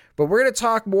more. But we're going to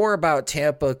talk more about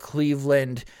Tampa,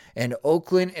 Cleveland, and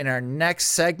Oakland in our next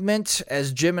segment,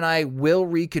 as Jim and I will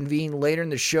reconvene later in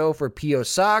the show for PO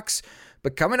Sox.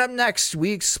 But coming up next,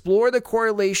 we explore the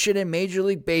correlation in Major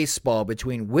League Baseball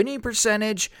between winning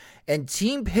percentage and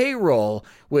team payroll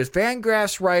with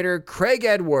Fangraphs writer Craig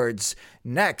Edwards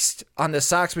next on the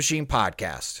Sox Machine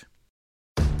podcast.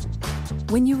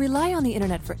 When you rely on the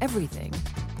internet for everything,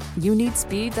 you need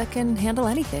speed that can handle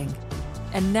anything.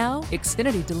 And now,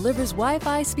 Xfinity delivers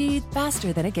Wi-Fi speed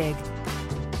faster than a gig.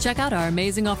 Check out our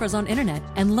amazing offers on internet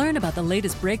and learn about the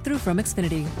latest breakthrough from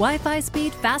Xfinity. Wi-Fi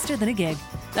speed faster than a gig.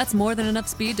 That's more than enough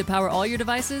speed to power all your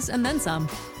devices and then some.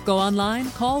 Go online,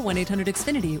 call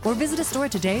 1-800-XFINITY, or visit a store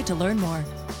today to learn more.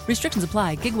 Restrictions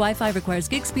apply. Gig Wi-Fi requires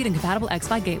gig speed and compatible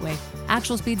X-Fi gateway.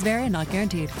 Actual speeds vary and not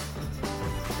guaranteed.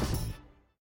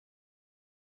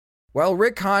 While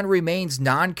Rick Hahn remains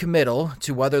non-committal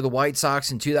to whether the White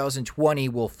Sox in 2020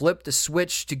 will flip the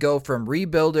switch to go from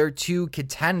rebuilder to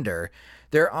contender,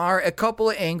 there are a couple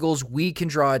of angles we can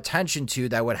draw attention to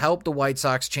that would help the White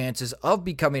Sox chances of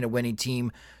becoming a winning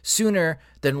team sooner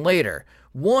than later.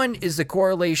 One is the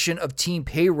correlation of team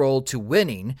payroll to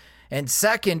winning, and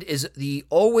second is the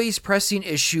always pressing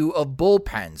issue of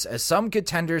bullpens, as some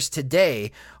contenders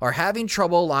today are having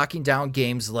trouble locking down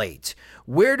games late.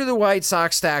 Where do the White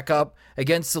Sox stack up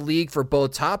against the league for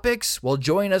both topics? Well,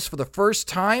 join us for the first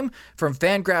time from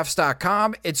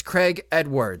Fangraphs.com. It's Craig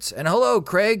Edwards. And hello,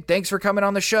 Craig. Thanks for coming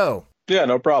on the show. Yeah,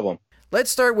 no problem.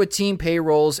 Let's start with team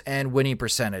payrolls and winning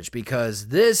percentage, because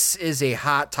this is a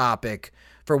hot topic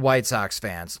for White Sox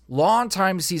fans.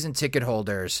 Longtime season ticket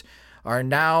holders are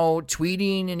now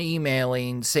tweeting and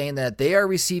emailing saying that they are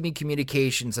receiving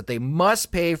communications that they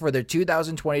must pay for their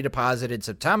 2020 deposit in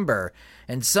September,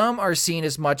 and some are seeing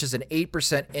as much as an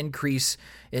 8% increase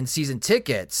in season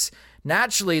tickets.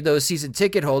 Naturally, those season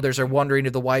ticket holders are wondering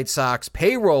if the White Sox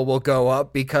payroll will go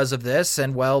up because of this,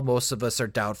 and well, most of us are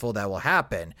doubtful that will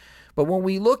happen. But when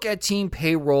we look at team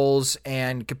payrolls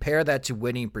and compare that to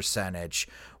winning percentage,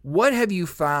 what have you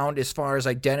found as far as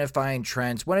identifying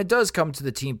trends when it does come to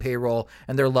the team payroll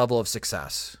and their level of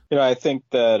success? I think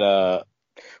that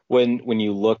when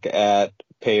you look at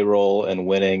payroll and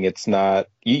winning, it's not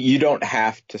you don't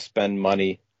have to spend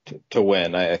money to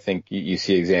win. I think you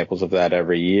see examples of that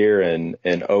every year in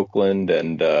Oakland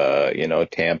and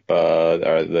Tampa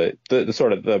are the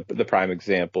sort of the prime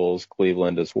examples,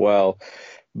 Cleveland as well.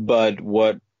 But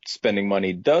what spending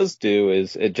money does do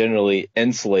is it generally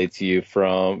insulates you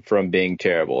from being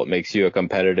terrible. It makes you a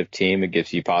competitive team. It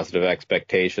gives you positive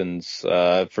expectations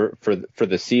for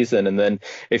the season. And then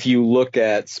if you look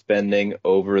at spending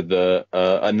over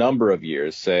a number of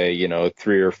years, say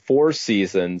 3 or 4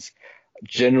 seasons,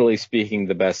 generally speaking,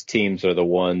 the best teams are the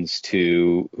ones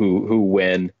who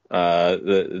win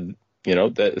the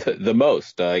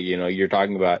most. You're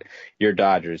talking about your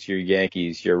Dodgers, your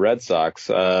Yankees, your Red Sox,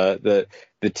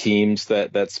 the teams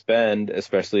that spend,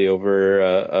 especially over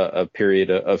a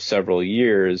period of several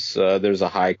years, there's a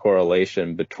high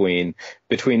correlation between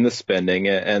the spending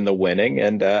and the winning.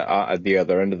 And at the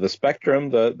other end of the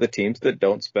spectrum, the teams that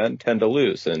don't spend tend to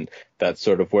lose. And that's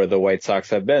sort of where the White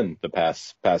Sox have been the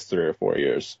past 3 or 4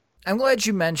 years. I'm glad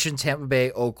you mentioned Tampa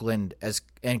Bay, Oakland,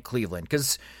 and Cleveland,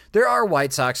 because there are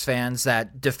White Sox fans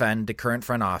that defend the current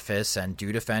front office and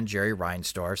do defend Jerry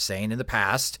Reinsdorf, saying in the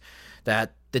past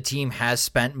that the team has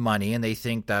spent money and they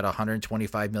think that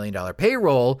 $125 million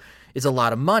payroll is a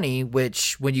lot of money,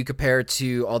 which when you compare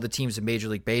to all the teams in Major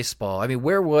League Baseball, I mean,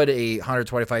 where would a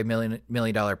 $125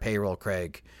 million payroll,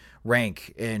 Craig,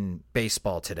 rank in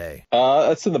baseball today?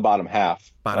 That's in the bottom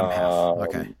half. Bottom half.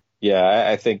 Okay. Yeah,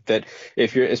 I think that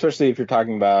especially if you're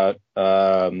talking about,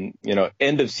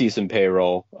 end of season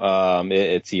payroll,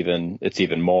 it's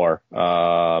even more.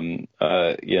 When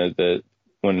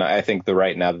I think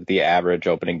right now that the average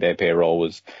opening day payroll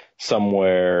was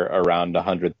somewhere around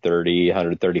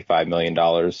 $135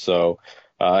 million. So,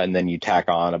 and then you tack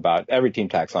on every team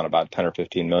tacks on about 10 or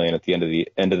 15 million at the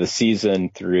end of the season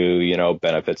through,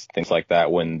 benefits, things like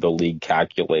that, when the league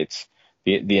calculates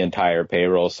the entire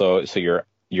payroll. So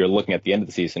you're looking at the end of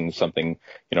the season, something,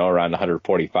 around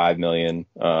 145 million,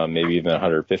 maybe even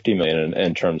 150 million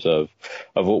in terms of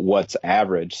what's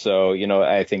average. So,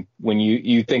 I think when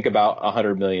you think about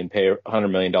 $100 million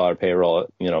payroll,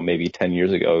 maybe 10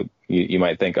 years ago, you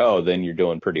might think, oh, then you're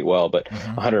doing pretty well. But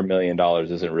 $100 million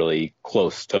isn't really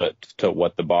close to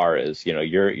what the bar is.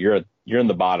 You're in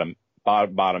the bottom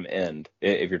end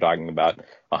if you're talking about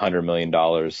 $100 million.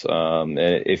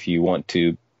 If you want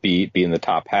to be in the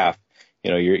top half,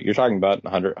 you're talking about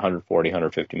 140,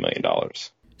 $150 million.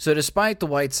 So despite the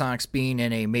White Sox being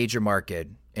in a major market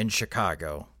in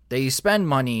Chicago, they spend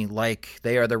money like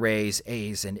they are the Rays,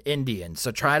 A's, and Indians.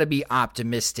 So try to be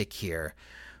optimistic here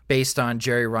based on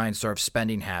Jerry Reinsdorf's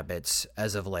spending habits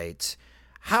as of late.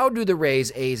 How do the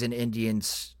Rays, A's, and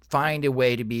Indians find a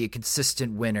way to be a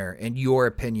consistent winner, in your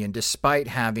opinion, despite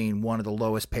having one of the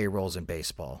lowest payrolls in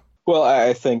baseball? Well,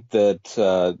 I think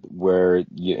that where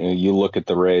you look at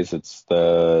the Rays, it's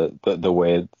the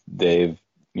way they've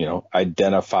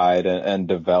identified and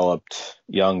developed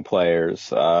young players.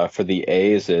 For the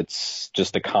A's, it's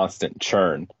just a constant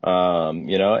churn. And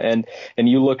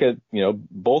you look at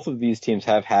both of these teams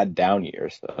have had down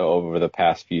years over the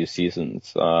past few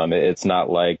seasons. It's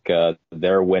not like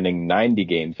they're winning 90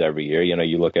 games every year.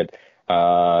 You look at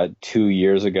 2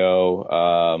 years ago,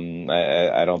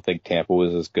 I don't think Tampa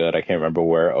was as good. I can't remember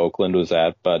where Oakland was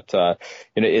at, but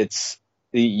it's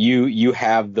you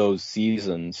have those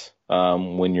seasons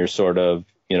when you're sort of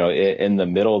in the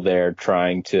middle there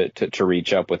trying to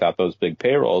reach up without those big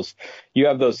payrolls. You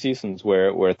have those seasons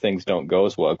where things don't go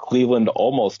as well. Cleveland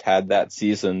almost had that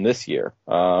season this year,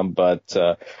 but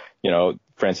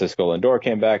Francisco Lindor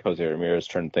came back, Jose Ramirez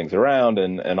turned things around,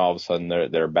 and all of a sudden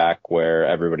they're back where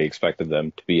everybody expected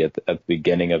them to be at the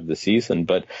beginning of the season.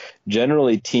 But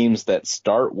generally, teams that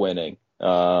start winning,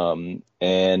 and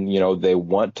they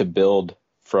want to build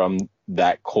from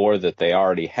that core that they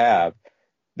already have,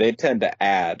 they tend to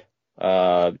add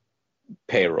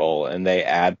payroll and they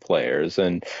add players.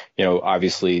 And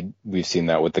obviously we've seen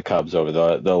that with the Cubs over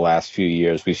the last few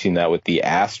years. We've seen that with the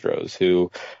Astros,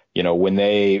 who when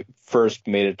they first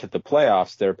made it to the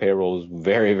playoffs, their payroll was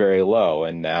very, very low,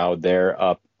 and now they're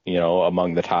up,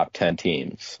 among the top 10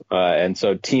 teams. And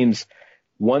so teams,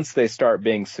 once they start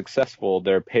being successful,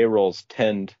 their payrolls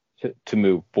tend to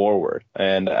move forward.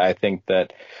 And I think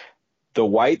that the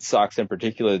White Sox in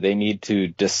particular, they need to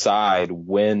decide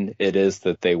when it is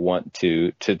that they want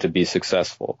to be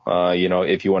successful.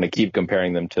 If you want to keep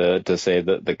comparing them to say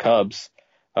the Cubs,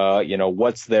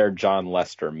 what's their John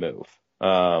Lester move?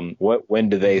 When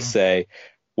do they say,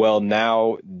 well,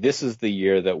 now this is the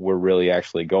year that we're really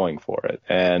actually going for it?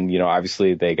 And,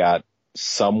 obviously they got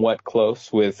somewhat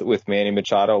close with Manny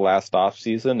Machado last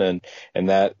offseason, and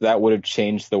that would have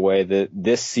changed the way that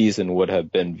this season would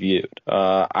have been viewed.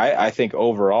 I think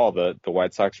overall the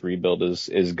White Sox rebuild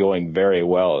is going very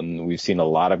well, and we've seen a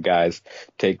lot of guys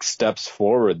take steps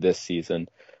forward this season.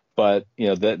 But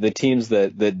the teams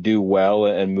that do well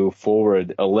and move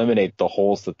forward eliminate the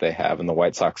holes that they have, and the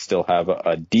White Sox still have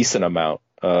a decent amount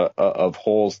of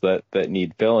holes that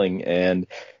need filling, and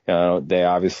they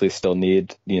obviously still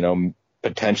need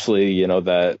potentially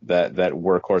that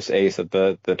workhorse ace at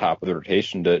the top of the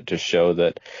rotation to show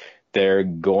that they're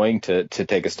going to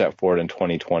take a step forward in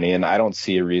 2020. And I don't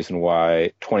see a reason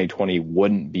why 2020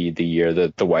 wouldn't be the year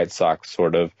that the White Sox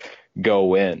sort of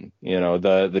go in.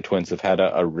 The Twins have had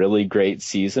a really great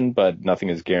season, but nothing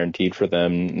is guaranteed for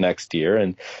them next year.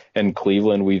 And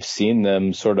Cleveland, we've seen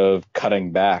them sort of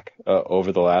cutting back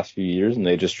over the last few years, and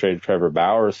they just traded Trevor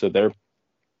Bauer, so they're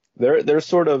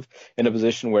sort of in a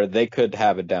position where they could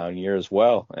have a down year as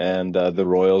well. And the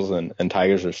Royals and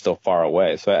Tigers are still far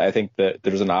away. So I think that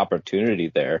there's an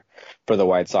opportunity there for the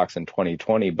White Sox in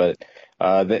 2020, but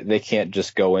they can't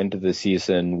just go into the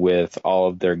season with all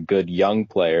of their good young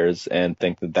players and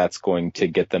think that that's going to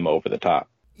get them over the top.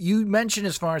 You mentioned,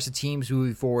 as far as the teams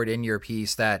moving forward in your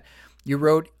piece, that you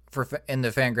wrote in the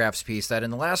Fangraphs piece that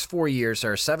in the last 4 years,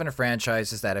 there are 7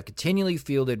 franchises that have continually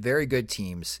fielded very good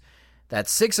teams, that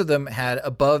 6 of them had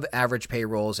above average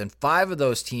payrolls, and 5 of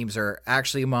those teams are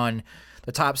actually among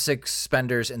the top 6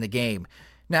 spenders in the game.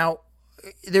 Now,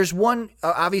 there's one,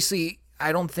 obviously,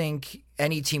 I don't think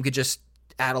any team could just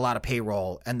add a lot of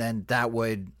payroll and then that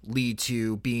would lead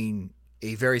to being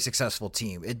a very successful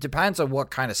team. It depends on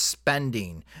what kind of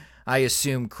spending, I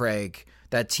assume, Craig,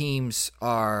 that teams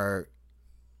are,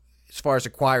 as far as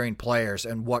acquiring players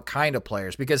and what kind of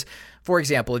players. Because, for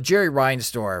example, Jerry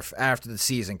Reinsdorf, after the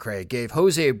season, Craig, gave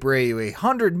Jose Abreu a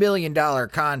 $100 million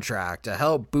contract to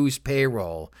help boost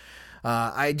payroll.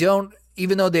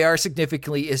 Even though they are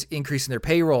significantly increasing their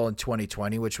payroll in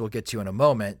 2020, which we'll get to in a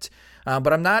moment,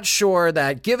 but I'm not sure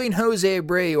that giving Jose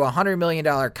Abreu a $100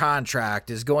 million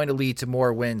contract is going to lead to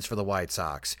more wins for the White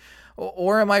Sox.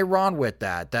 Or am I wrong with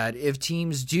that? That if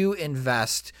teams do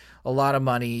invest a lot of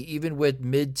money, even with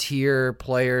mid-tier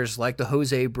players like the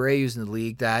Jose Abreu's in the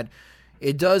league, that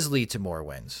it does lead to more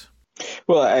wins?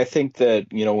 Well, I think that,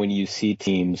 when you see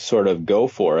teams sort of go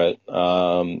for it,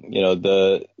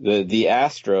 the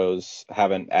Astros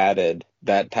haven't added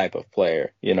that type of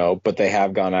player, but they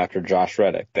have gone after Josh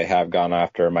Reddick. They have gone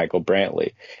after Michael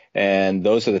Brantley. And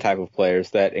those are the type of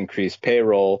players that increase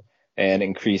payroll and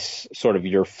increase sort of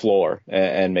your floor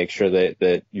and make sure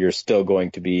that you're still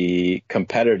going to be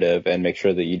competitive and make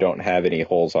sure that you don't have any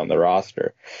holes on the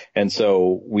roster. And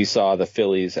so we saw the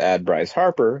Phillies add Bryce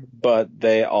Harper, but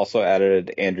they also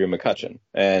added Andrew McCutchen.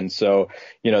 And so,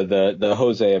 the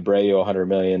Jose Abreu $100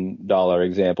 million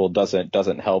example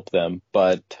doesn't help them,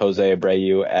 but Jose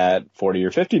Abreu at $40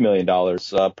 or $50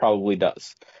 million probably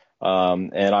does.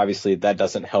 And obviously that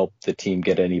doesn't help the team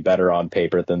get any better on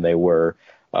paper than they were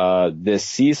this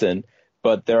season,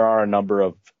 but there are a number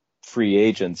of free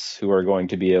agents who are going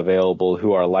to be available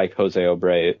who are like Jose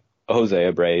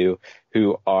Abreu,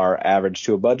 who are average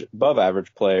to above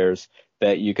average players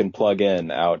that you can plug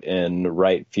in out in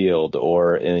right field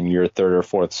or in your third or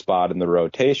fourth spot in the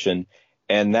rotation.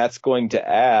 And that's going to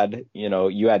add,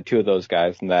 you add 2 of those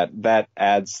guys, and that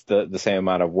adds the same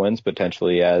amount of wins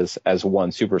potentially as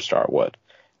one superstar would.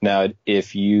 Now,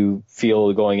 if you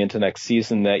feel going into next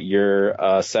season that you're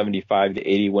a 75 to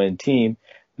 80 win team,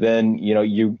 then,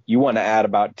 you want to add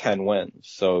about 10 wins.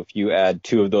 So if you add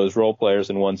 2 of those role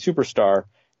players and 1 superstar,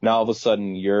 now all of a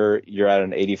sudden you're at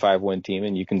an 85 win team,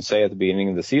 and you can say at the beginning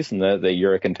of the season that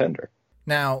you're a contender.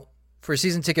 Now, for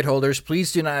season ticket holders,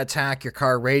 please do not attack your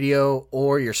car radio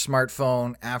or your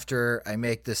smartphone after I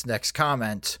make this next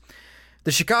comment.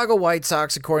 The Chicago White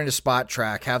Sox, according to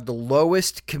Spotrac, have the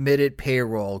lowest committed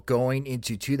payroll going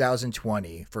into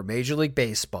 2020 for Major League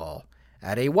Baseball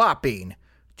at a whopping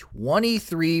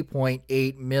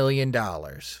 $23.8 million.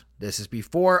 This is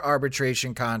before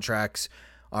arbitration contracts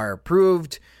are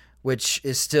approved, which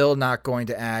is still not going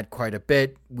to add quite a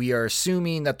bit. We are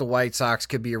assuming that the White Sox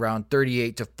could be around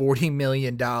 $38 to $40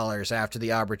 million after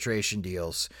the arbitration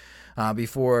deals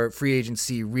before free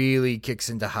agency really kicks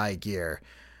into high gear.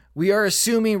 We are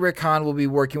assuming Rick Hahn will be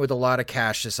working with a lot of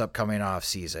cash this upcoming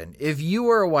offseason. If you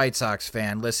are a White Sox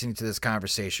fan listening to this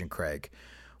conversation, Craig,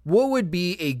 what would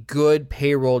be a good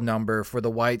payroll number for the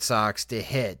White Sox to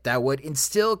hit that would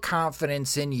instill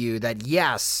confidence in you that,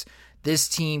 yes, this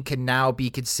team can now be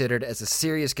considered as a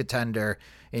serious contender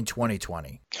in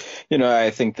 2020? I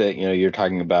think that, you're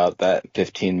talking about that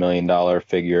 $15 million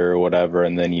figure or whatever,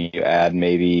 and then you add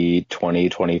maybe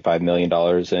 $20-25 million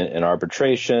in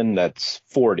arbitration. That's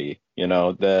 40.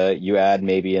 You add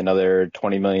maybe another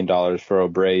 $20 million for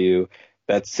Abreu.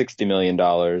 That's $60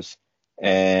 million.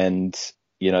 And,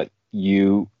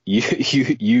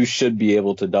 you should be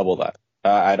able to double that.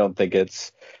 I don't think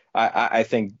I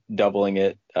think doubling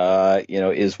it,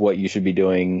 is what you should be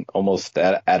doing almost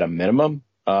at a minimum.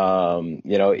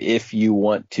 If you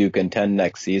want to contend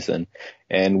next season,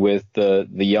 and with the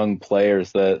young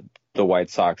players that the White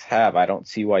Sox have, I don't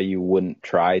see why you wouldn't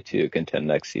try to contend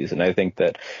next season. I think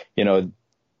that,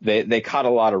 they caught a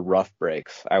lot of rough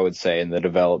breaks, I would say, in the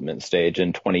development stage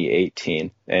in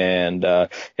 2018 and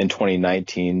in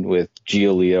 2019 with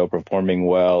Giolito performing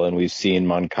well, and we've seen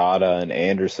Moncada and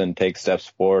Anderson take steps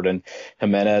forward, and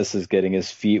Jimenez is getting his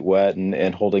feet wet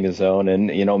and holding his own, and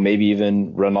maybe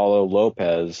even Ronaldo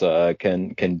Lopez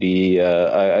can be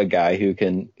a guy who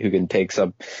can take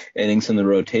some innings in the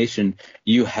rotation.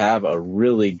 You have a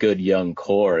really good young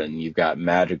core, and you've got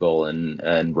Madrigal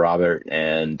and Robert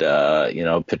and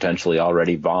potentially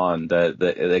already Vaughn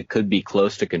that could be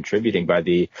close to contributing by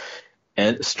the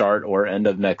start or end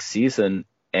of next season.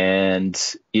 And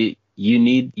you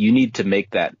need to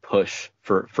make that push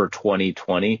for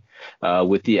 2020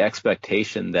 with the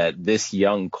expectation that this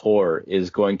young core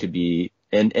is going to be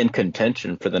in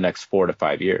contention for the next 4 to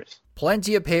 5 years.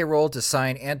 Plenty of payroll to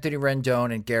sign Anthony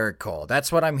Rendon and Garrett Cole.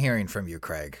 That's what I'm hearing from you,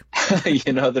 Craig.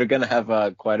 They're going to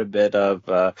have quite a bit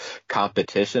of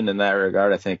competition in that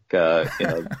regard. I think,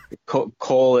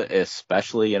 Cole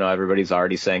especially, everybody's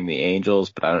already saying the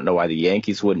Angels, but I don't know why the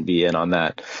Yankees wouldn't be in on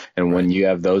that. And when you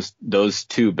have those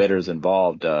two bidders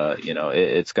involved,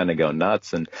 it's going to go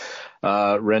nuts. And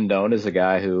Rendon is a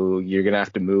guy who you're going to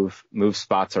have to move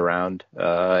spots around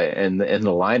in the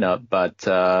lineup, but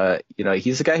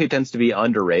he's a guy who tends to be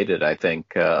underrated, I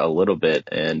think, a little bit.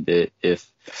 And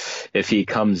if he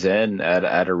comes in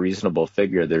at a reasonable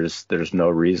figure, there's no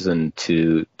reason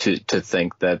to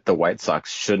think that the White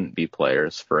Sox shouldn't be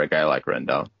players for a guy like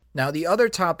Rendon. Now, the other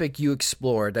topic you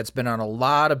explored that's been on a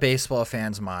lot of baseball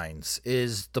fans' minds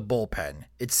is the bullpen.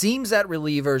 It seems that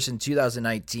relievers in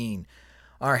 2019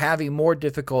 are having more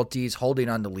difficulties holding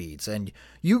on to leads. And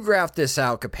you graphed this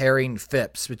out comparing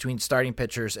FIPS between starting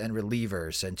pitchers and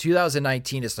relievers. And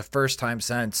 2019 is the first time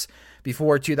since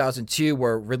before 2002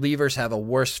 where relievers have a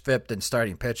worse FIP than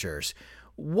starting pitchers.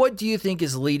 What do you think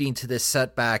is leading to this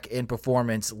setback in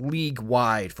performance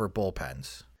league-wide for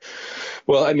bullpens?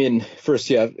 Well, I mean, first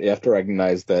you have to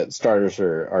recognize that starters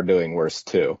are doing worse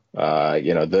too.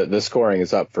 The scoring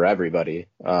is up for everybody,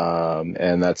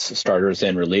 and that's starters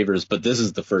and relievers. But this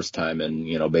is the first time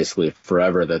in basically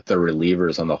forever that the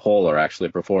relievers on the whole are actually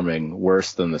performing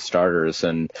worse than the starters.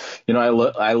 And I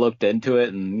looked into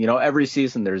it, and every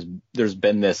season there's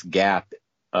been this gap.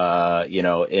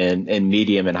 In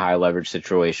medium and high leverage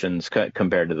situations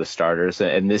compared to the starters.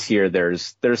 And this year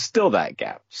there's still that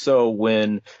gap. So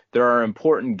when there are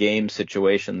important game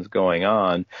situations going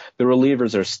on, the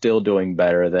relievers are still doing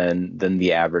better than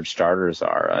the average starters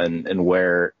are. And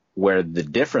where the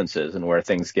difference is and where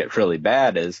things get really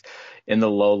bad is in the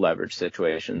low leverage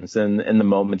situations and in the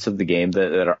moments of the game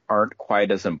that aren't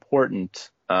quite as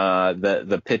important.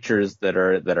 The pitchers that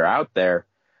are out there,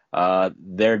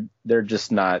 they're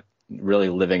just not really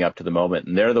living up to the moment,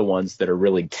 and they're the ones that are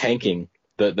really tanking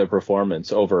the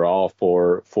performance overall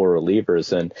for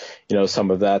relievers. And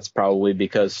some of that's probably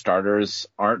because starters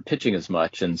aren't pitching as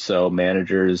much, and so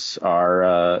managers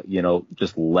are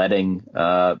just letting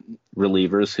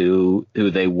relievers who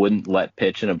they wouldn't let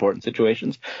pitch in important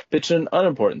situations pitch in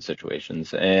unimportant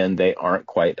situations, and they aren't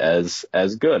quite as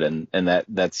good, and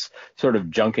that's sort of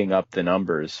junking up the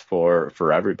numbers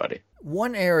for everybody.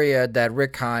 One area that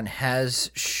Rick Hahn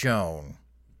has shown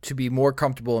to be more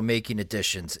comfortable in making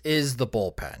additions is the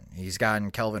bullpen. He's gotten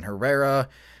Kelvin Herrera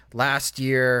last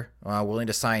year, willing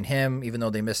to sign him, even though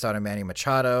they missed out on Manny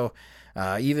Machado.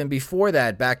 Even before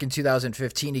that, back in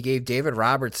 2015, he gave David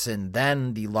Robertson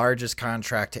then the largest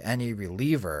contract to any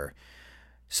reliever.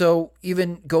 So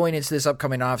even going into this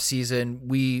upcoming offseason,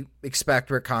 we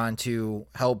expect Rick Hahn to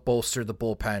help bolster the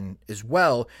bullpen as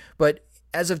well. But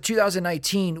as of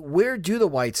 2019, where do the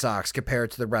White Sox compare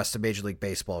to the rest of Major League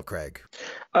Baseball, Craig?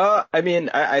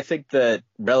 I think that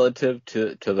relative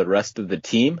to the rest of the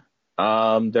team,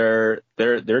 They're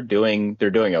doing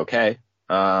okay.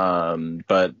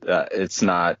 But it's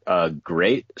not a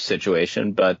great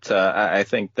situation. But I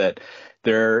think that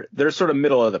they're sort of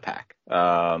middle of the pack.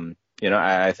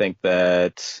 I think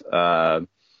that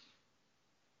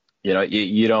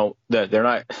you don't. They're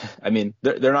not. I mean,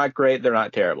 they're not great. They're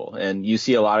not terrible. And you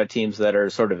see a lot of teams that are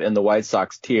sort of in the White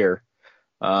Sox tier,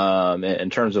 in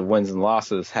terms of wins and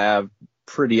losses, have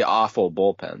pretty awful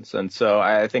bullpens. And so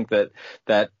I think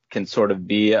that can sort of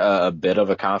be a bit of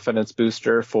a confidence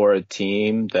booster for a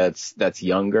team that's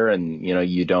younger, and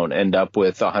you don't end up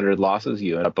with 100 losses.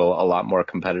 You end up a lot more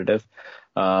competitive.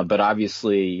 But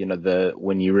obviously,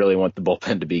 when you really want the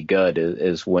bullpen to be good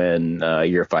is when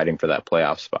you're fighting for that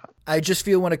playoff spot. I just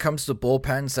feel when it comes to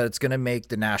bullpens that it's going to make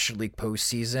the National League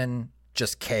postseason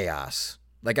just chaos.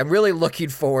 Like, I'm really looking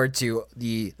forward to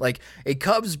a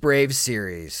Cubs-Braves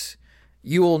series.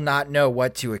 You will not know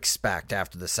what to expect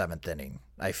after the 7th inning,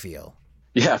 I feel.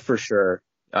 Yeah, for sure.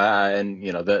 And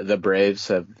the Braves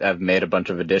have made a bunch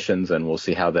of additions, and we'll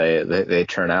see how they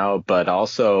turn out. But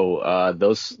also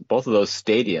both of those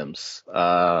stadiums,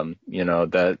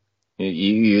 that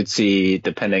you'd see,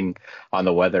 depending on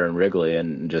the weather in Wrigley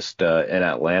and just in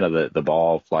Atlanta, the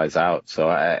ball flies out. So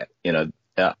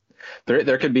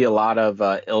there could be a lot of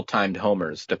ill-timed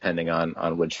homers depending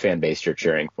on which fan base you're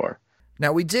cheering for.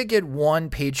 Now, we did get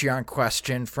one Patreon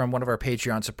question from one of our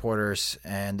Patreon supporters,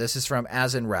 and this is from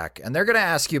Azenrek, and they're going to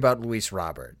ask you about Luis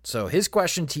Robert. So his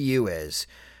question to you is,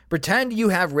 pretend you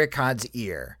have Rick Hahn's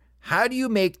ear. How do you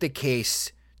make the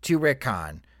case to Rick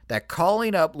Hahn that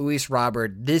calling up Luis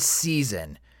Robert this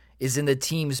season is in the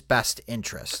team's best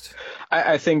interest?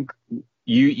 I think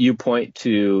you point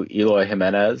to Eloy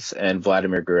Jimenez and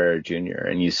Vladimir Guerrero Jr.,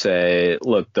 and you say,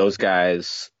 look, those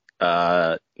guys,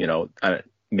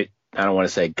 I don't want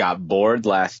to say got bored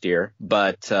last year,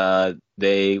 but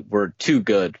they were too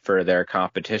good for their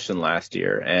competition last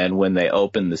year. And when they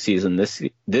opened the season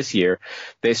this year,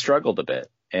 they struggled a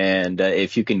bit. And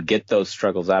if you can get those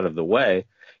struggles out of the way,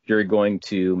 you're going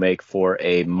to make for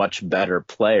a much better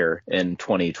player in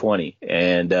 2020.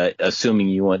 And assuming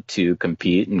you want to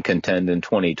compete and contend in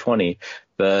 2020,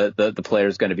 the player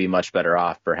is going to be much better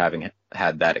off for having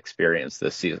had that experience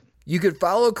this season. You could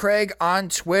follow Craig on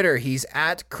Twitter. He's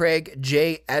at Craig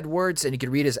J. Edwards, and you can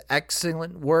read his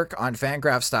excellent work on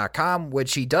Fangraphs.com,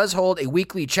 which he does hold a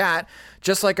weekly chat,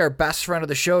 just like our best friend of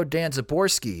the show, Dan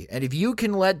Zaborski. And if you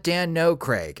can let Dan know,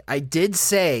 Craig, I did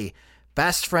say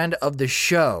best friend of the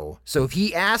show. So if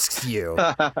he asks you,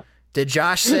 did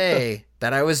Josh say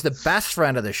that I was the best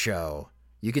friend of the show,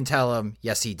 you can tell him,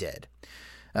 yes, he did.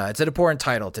 It's an important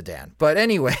title to Dan. But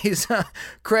anyways,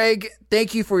 Craig,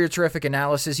 thank you for your terrific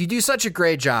analysis. You do such a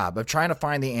great job of trying to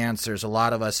find the answers a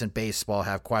lot of us in baseball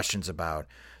have questions about.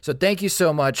 So thank you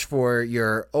so much for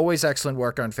your always excellent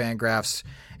work on Fangraphs.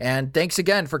 And thanks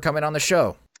again for coming on the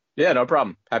show. Yeah, no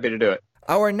problem. Happy to do it.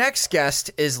 Our next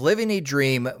guest is living a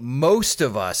dream most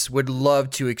of us would love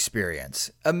to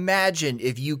experience. Imagine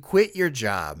if you quit your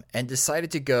job and decided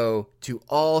to go to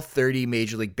all 30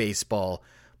 Major League Baseball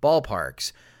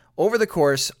ballparks over the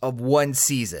course of one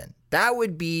season. That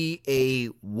would be a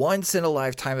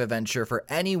once-in-a-lifetime adventure for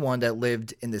anyone that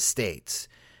lived in the States.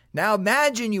 Now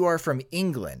imagine you are from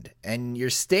England and you're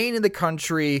staying in the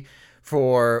country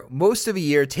for most of a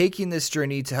year, taking this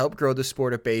journey to help grow the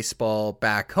sport of baseball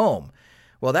back home.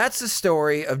 Well, that's the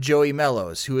story of Joey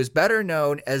Mellows, who is better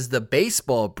known as the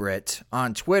Baseball Brit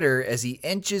on Twitter as he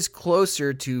inches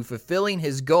closer to fulfilling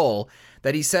his goal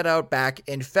that he set out back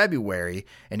in February,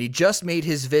 and he just made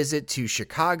his visit to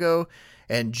Chicago.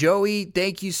 And Joey,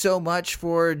 thank you so much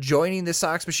for joining the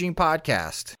Sox Machine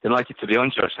podcast. Delighted to be on,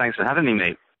 Josh. Thanks for having me,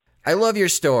 mate. I love your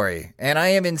story, and I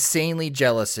am insanely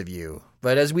jealous of you.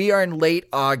 But as we are in late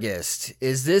August,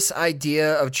 is this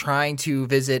idea of trying to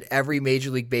visit every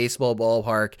Major League Baseball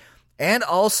ballpark and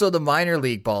also the minor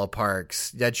league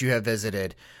ballparks that you have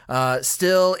visited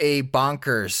still a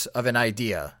bonkers of an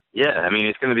idea? Yeah, I mean,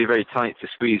 it's going to be very tight to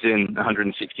squeeze in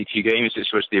 162 games, which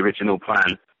was the original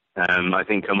plan. I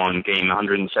think I'm on game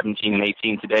 117 and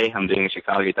 18 today. I'm doing a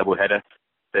Chicago doubleheader.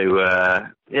 So,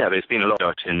 but it's been a lot,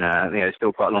 Josh, and there's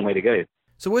still quite a long way to go.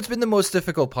 So what's been the most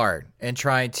difficult part in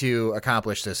trying to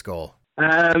accomplish this goal?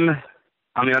 I mean,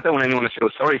 I don't want anyone to feel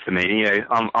sorry for me.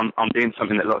 I'm doing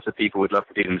something that lots of people would love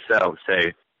to do themselves. So,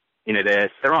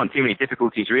 there aren't too many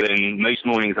difficulties, really. And most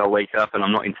mornings I'll wake up and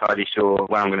I'm not entirely sure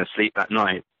where I'm going to sleep that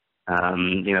night.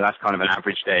 That's kind of an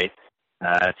average day.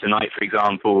 Tonight, for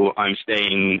example, I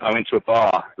went to a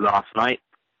bar last night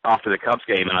after the Cubs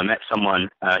game, and I met someone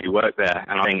who worked there,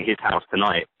 and I'm staying at his house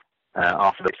tonight.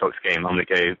 After the Sox game, I'm going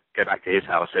to go back to his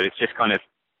house. So it's just kind of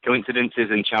coincidences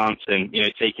and chance, and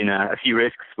taking a few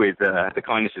risks with the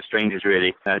kindness of strangers,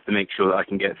 really, to make sure that I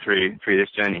can get through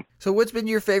this journey. So what's been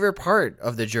your favorite part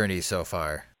of the journey so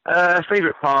far?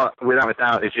 Favorite part, without a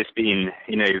doubt, is just being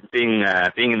in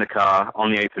the car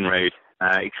on the open road,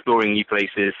 exploring new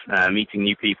places, meeting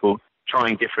new people,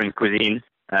 trying different cuisine.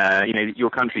 Your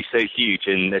country's so huge,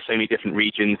 and there's so many different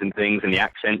regions and things, and the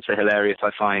accents are hilarious,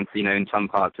 I find, in some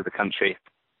parts of the country.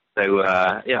 So,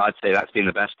 I'd say that's been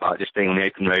the best part, just being on the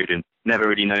open road and never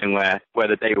really knowing where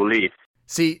the day will lead.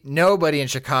 See, nobody in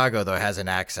Chicago, though, has an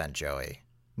accent, Joey.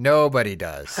 Nobody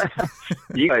does.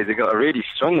 You guys have got a really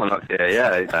strong one up here,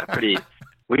 yeah. It's pretty...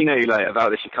 We know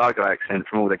about the Chicago accent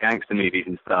from all the gangster movies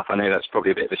and stuff. I know that's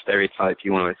probably a bit of a stereotype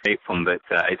you want to escape from, but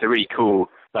it's a really cool...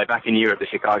 back in Europe, the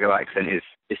Chicago accent is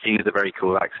seen as a very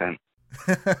cool accent.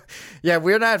 Yeah,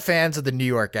 we're not fans of the New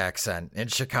York accent in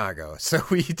Chicago, so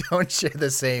we don't share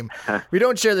the same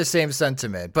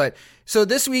sentiment. But so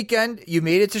this weekend you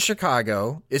made it to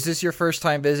Chicago. Is this your first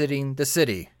time visiting the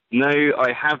city? No,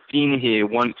 I have been here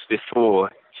once before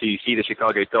to see the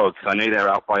Chicago Dogs. I know they're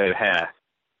out by O'Hare,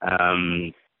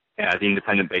 the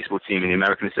independent baseball team in the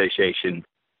American Association.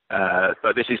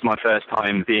 But this is my first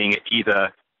time being at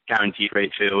either Guaranteed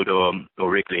Rate Field or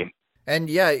Wrigley.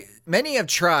 And yeah, many have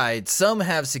tried, some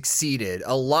have succeeded,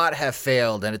 a lot have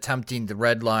failed in attempting the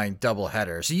red line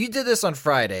doubleheader. So you did this on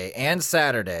Friday and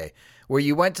Saturday, where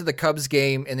you went to the Cubs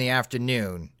game in the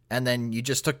afternoon, and then you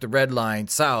just took the red line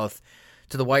south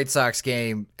to the White Sox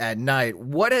game at night.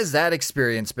 What has that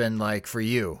experience been like for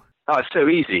you? Oh, it's so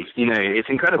easy. It's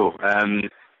incredible.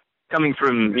 Coming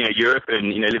from Europe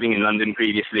and living in London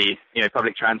previously,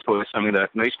 public transport is something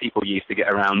that most people use to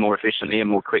get around more efficiently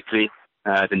and more quickly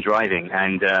than driving.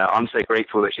 And I'm so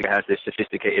grateful that she has this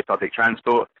sophisticated public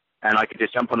transport, and I could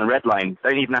just jump on the red line,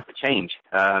 don't even have to change,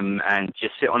 and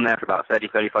just sit on there for about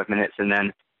 30-35 minutes, and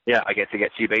then I get to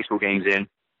get 2 baseball games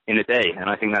in a day, and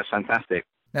I think that's fantastic.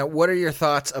 Now, what are your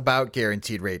thoughts about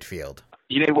Guaranteed Rate Field?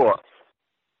 You know what?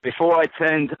 Before I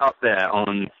turned up there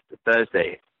on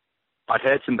Thursday, I'd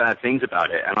heard some bad things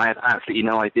about it, and I had absolutely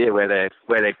no idea where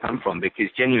they've come from, because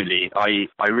genuinely,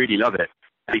 I really love it.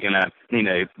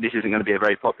 This isn't going to be a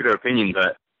very popular opinion,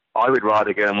 but I would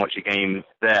rather go and watch a game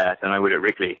there than I would at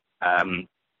Wrigley,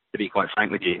 to be quite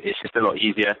frank with you. It's just a lot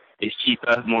easier. It's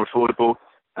cheaper, more affordable.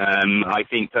 I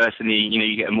think personally,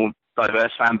 you get a more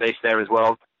diverse fan base there as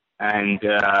well. And,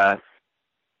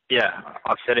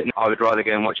 I've said it, I would rather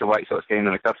go and watch a White Sox game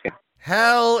than a Cubs game.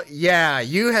 Hell yeah,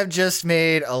 you have just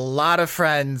made a lot of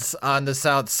friends on the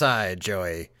South Side,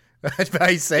 Joey,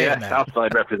 by saying that. South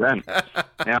Side represent.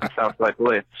 South Side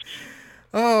boy.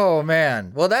 Oh,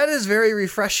 man. Well, that is very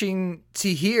refreshing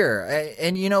to hear.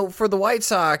 And, for the White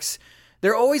Sox,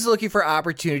 they're always looking for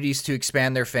opportunities to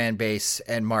expand their fan base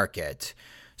and market.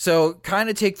 So kind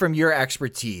of take from your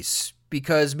expertise,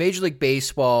 because Major League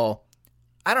Baseball,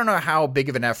 I don't know how big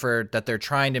of an effort that they're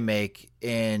trying to make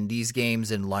in these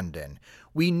games in London.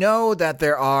 We know that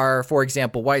there are, for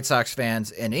example, White Sox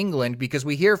fans in England, because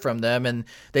we hear from them and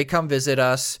they come visit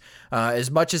us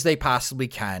as much as they possibly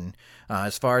can,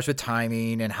 as far as with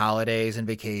timing and holidays and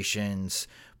vacations.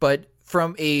 But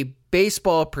from a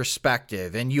baseball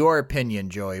perspective, in your opinion,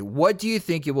 Joey, what do you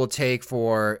think it will take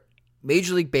for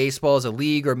Major League Baseball as a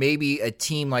league, or maybe a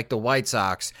team like the White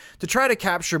Sox, to try to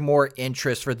capture more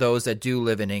interest for those that do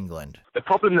live in England? The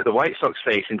problem that the White Sox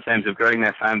face in terms of growing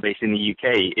their fan base in the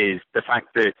UK is the fact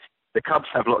that the Cubs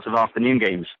have lots of afternoon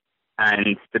games.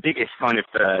 And the biggest kind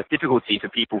of difficulty for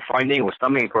people finding or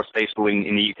stumbling across baseball in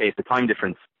the UK is the time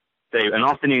difference. So an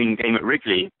afternoon game at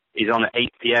Wrigley is on at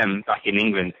 8 p.m. back in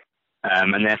England.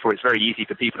 And therefore it's very easy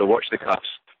for people to watch the Cubs.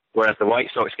 Whereas the White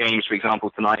Sox games, for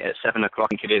example, tonight at 7 o'clock,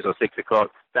 I think it is, or 6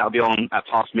 o'clock, that'll be on at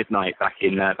past midnight back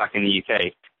in the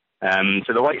UK.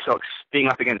 So the White Sox being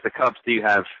up against the Cubs do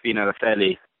have, a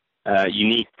fairly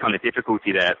unique kind of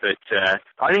difficulty there. But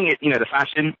I think the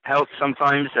fashion helps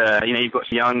sometimes. You've got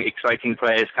some young, exciting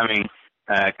players coming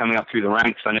up through the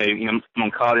ranks. I know,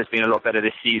 Moncada's been a lot better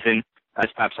this season, as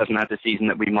perhaps hasn't had the season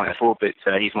that we might have thought, but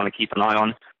he's one to keep an eye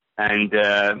on. And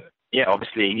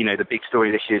obviously, the big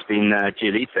story this year has been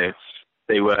Giolito.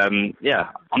 They were, I'm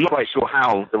not quite sure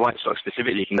how the White Sox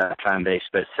specifically can get that fan base,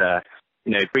 but,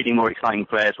 breeding more exciting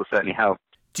players will certainly help.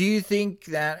 Do you think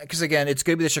that, because again, it's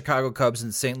going to be the Chicago Cubs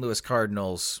and St. Louis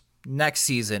Cardinals next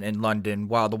season in London,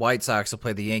 while the White Sox will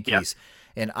play the Yankees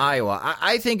in Iowa.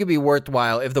 I think it'd be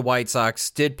worthwhile if the White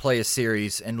Sox did play a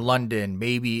series in London,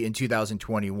 maybe in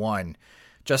 2021,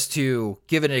 just to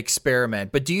give it an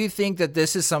experiment. But do you think that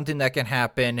this is something that can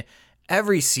happen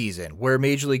every season, where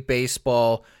Major League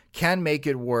Baseball can make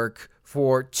it work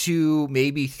for 2,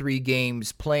 maybe 3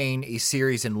 games playing a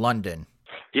series in London?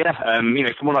 Yeah,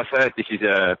 from what I've heard, this is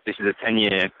a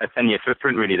 10-year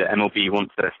footprint really that MLB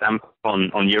wants to stamp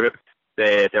on Europe.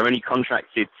 They're only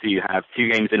contracted to have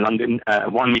 2 games in London.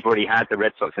 One we've already had, the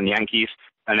Red Sox and the Yankees,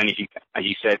 and then as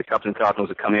you said, the Cubs and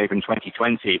Cardinals are coming over in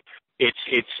 2020. It's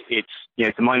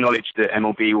to my knowledge that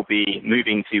MLB will be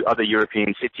moving to other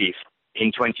European cities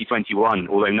in 2021,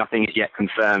 although nothing is yet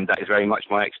confirmed. That is very much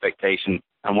my expectation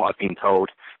and what I've been told.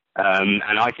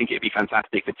 And I think it'd be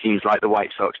fantastic for teams like the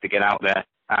White Sox to get out there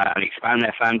and expand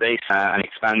their fan base and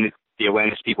expand the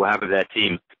awareness people have of their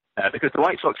team. Because the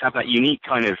White Sox have that unique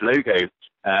kind of logo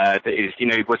that is,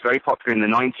 was very popular in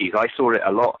the 90s. I saw it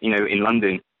a lot, in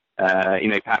London,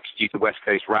 perhaps due to West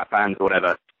Coast rap bands or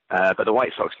whatever. But the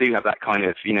White Sox do have that kind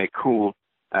of, cool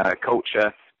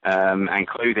culture and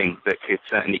clothing that could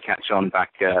certainly catch on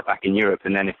back in Europe.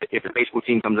 And then if the baseball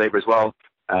team comes over as well,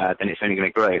 then it's only going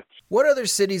to grow. What other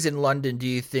cities in London do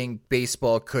you think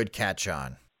baseball could catch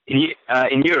on?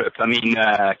 In Europe,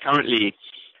 currently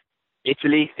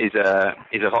Italy is a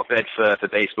hotbed for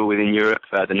baseball within Europe.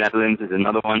 The Netherlands is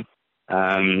another one.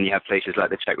 You have places like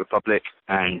the Czech Republic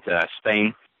and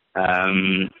Spain.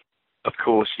 Of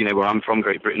course, where I'm from,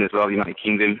 Great Britain as well, the United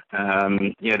Kingdom.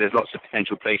 There's lots of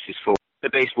potential places for the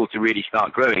baseball to really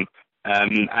start growing.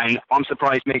 And I'm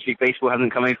surprised Major League Baseball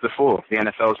hasn't come over before. The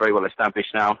NFL is very well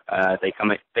established now. They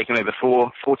came over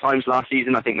four times last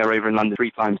season. I think they're over in London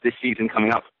 3 times this season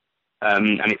coming up.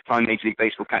 And it's time Major League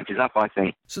Baseball catches up, I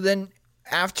think. So then,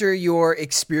 after your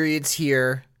experience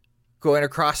here, going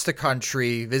across the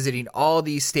country, visiting all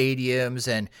these stadiums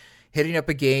and hitting up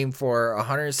a game for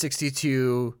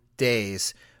 162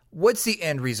 days, what's the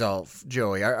end result,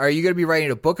 Joey? Are you going to be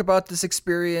writing a book about this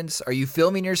experience? Are you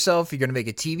filming yourself? Are you going to make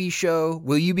a TV show?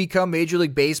 Will you become Major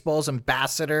League Baseball's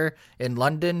ambassador in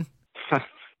London?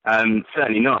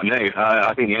 Certainly not, no.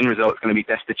 I think the end result is going to be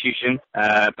destitution,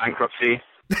 bankruptcy,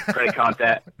 credit card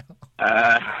debt.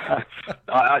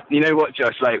 You know what,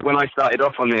 Josh? Like when I started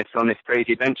off on this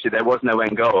crazy adventure, there was no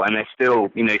end goal, and they're still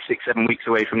 6-7 weeks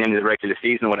away from the end of the regular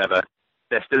season or whatever.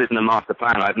 There still isn't a master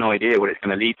plan. I have no idea what it's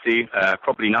going to lead to.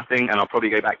 Probably nothing, and I'll probably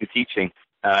go back to teaching.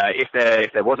 If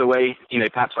there was a way,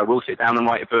 perhaps I will sit down and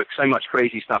write a book. So much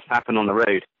crazy stuff happened on the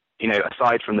road.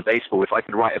 Aside from the baseball, if I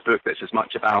could write a book that's as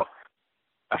much about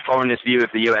a foreigner's view of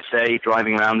the USA,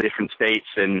 driving around the different states,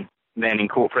 and then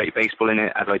incorporate baseball in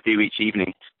it as I do each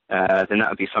evening, then that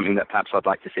would be something that perhaps I'd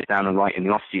like to sit down and write in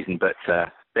the off season. But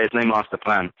there's no master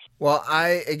plan. Well,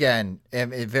 I, again,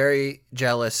 am very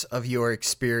jealous of your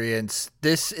experience.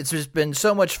 It's just been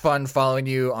so much fun following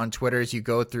you on Twitter as you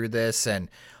go through this and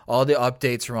all the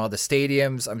updates from all the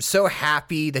stadiums. I'm so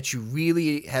happy that you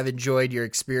really have enjoyed your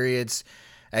experience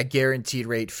at Guaranteed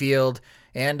Rate Field.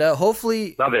 And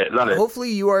hopefully, love it.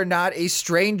 Hopefully you are not a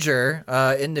stranger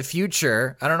in the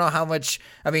future. I don't know how much,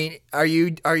 are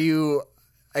you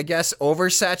I guess,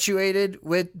 oversaturated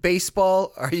with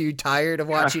baseball? Are you tired of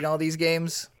watching all these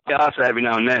games? I ask that every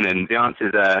now and then, and the answer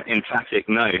is emphatic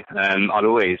no. I'll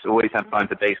always have time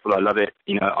for baseball. I love it.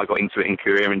 I got into it in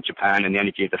Korea and Japan, and the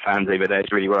energy of the fans over there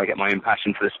is really where I get my own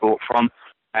passion for the sport from.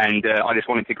 And I just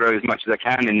wanted to grow as much as I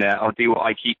can, and I'll do what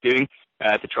I keep doing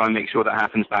to try and make sure that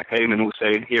happens back home and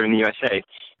also here in the USA.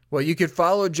 Well, you can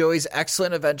follow Joey's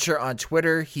excellent adventure on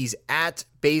Twitter. He's at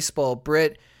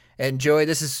BaseballBrit. And Joey,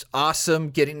 this is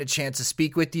awesome getting a chance to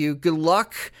speak with you. Good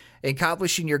luck in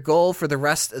accomplishing your goal for the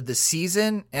rest of the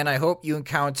season. And I hope you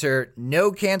encounter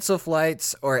no canceled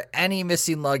flights or any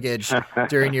missing luggage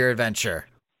during your adventure.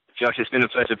 Josh, it's been a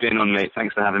pleasure being on, mate.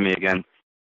 Thanks for having me again.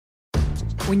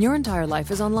 When your entire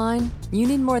life is online, you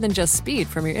need more than just speed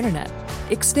from your internet.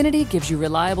 Xfinity gives you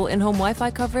reliable in-home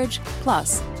Wi-Fi coverage,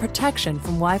 plus protection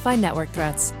from Wi-Fi network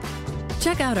threats.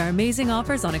 Check out our amazing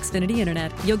offers on Xfinity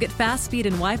Internet. You'll get fast speed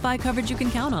and Wi-Fi coverage you can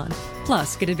count on.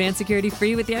 Plus, get advanced security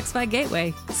free with the X-Fi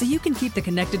Gateway, so you can keep the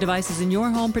connected devices in your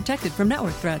home protected from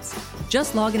network threats.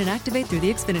 Just log in and activate through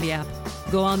the Xfinity app.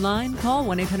 Go online, call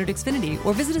 1-800-XFINITY,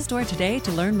 or visit a store today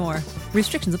to learn more.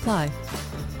 Restrictions apply.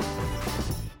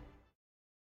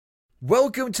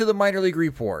 Welcome to the Minor League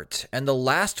Report and the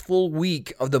last full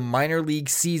week of the minor league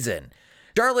season.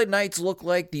 Charlotte Knights look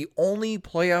like the only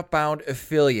playoff-bound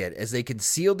affiliate as they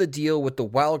concealed the deal with the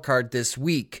wild card this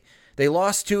week. They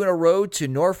lost 2 in a row to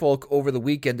Norfolk over the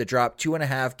weekend to drop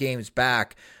 2.5 games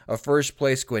back of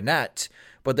first-place Gwinnett,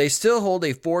 but they still hold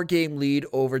a 4-game lead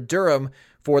over Durham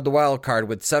for the wild card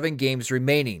with 7 games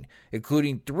remaining,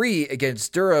 including 3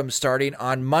 against Durham starting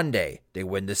on Monday. They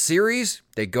win the series,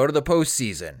 they go to the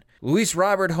postseason. Luis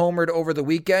Robert homered over the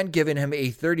weekend, giving him a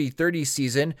 30-30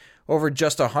 season Over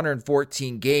just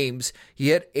 114 games, he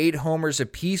hit 8 homers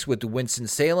apiece with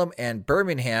Winston-Salem and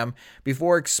Birmingham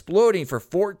before exploding for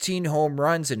 14 home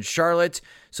runs in Charlotte,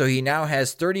 so he now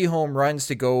has 30 home runs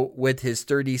to go with his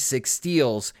 36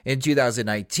 steals in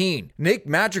 2019. Nick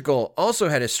Madrigal also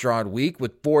had a strong week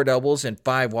with 4 doubles and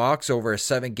 5 walks over a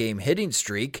 7-game hitting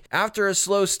streak. After a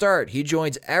slow start, he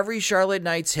joins every Charlotte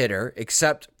Knights hitter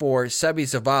except for Sebi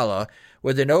Zavala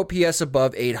with an OPS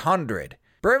above 800.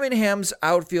 Birmingham's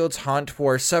outfield's hunt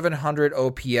for 700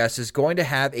 OPS is going to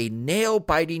have a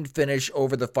nail-biting finish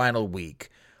over the final week.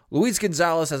 Luis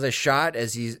Gonzalez has a shot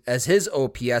as his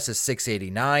OPS is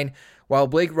 689, while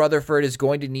Blake Rutherford is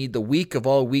going to need the week of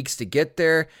all weeks to get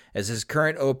there, as his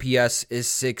current OPS is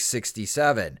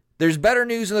 667. There's better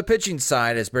news on the pitching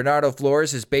side, as Bernardo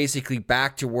Flores is basically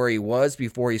back to where he was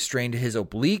before he strained his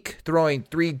oblique, throwing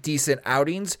 3 decent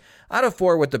outings out of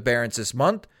 4 with the Barons this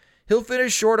month. He'll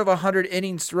finish short of 100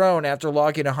 innings thrown after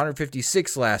logging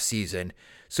 156 last season,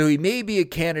 so he may be a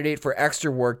candidate for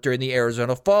extra work during the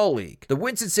Arizona Fall League. The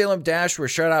Winston-Salem Dash were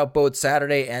shut out both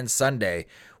Saturday and Sunday,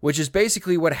 which is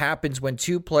basically what happens when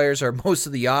 2 players are most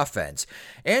of the offense.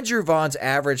 Andrew Vaughn's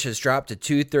average has dropped to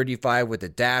 .235 with the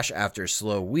Dash after a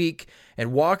slow week,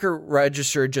 and Walker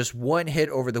registered just 1 hit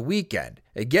over the weekend.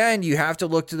 Again, you have to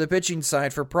look to the pitching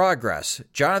side for progress.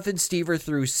 Jonathan Stever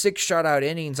threw 6 shutout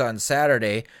innings on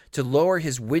Saturday to lower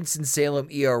his Winston-Salem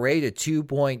ERA to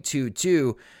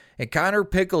 2.22, and Connor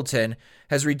Pickleton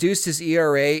has reduced his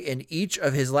ERA in each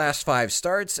of his last 5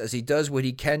 starts as he does what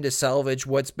he can to salvage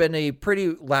what's been a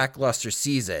pretty lackluster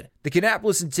season. The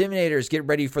Kannapolis Intimidators get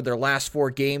ready for their last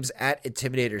 4 games at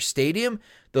Intimidator Stadium.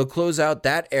 They'll close out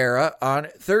that era on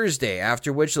Thursday,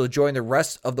 after which they'll join the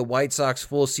rest of the White Sox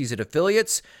full season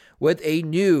affiliates with a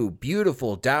new,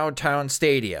 beautiful downtown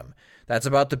stadium. That's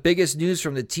about the biggest news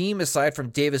from the team, aside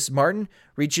from Davis Martin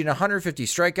reaching 150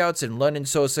 strikeouts and London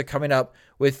Sosa coming up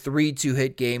with 3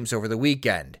 2-hit games over the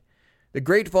weekend. The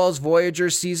Great Falls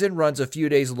Voyagers season runs a few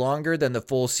days longer than the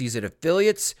full season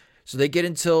affiliates, so they get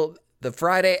until the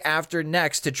Friday after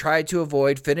next to try to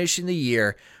avoid finishing the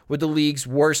year with the league's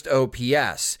worst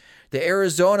OPS. The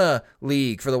Arizona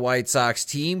League for the White Sox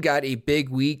team got a big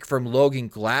week from Logan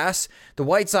Glass. The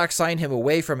White Sox signed him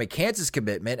away from a Kansas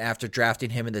commitment after drafting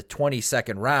him in the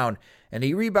 22nd round, and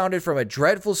he rebounded from a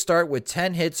dreadful start with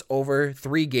 10 hits over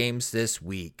 3 games this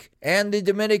week. And the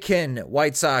Dominican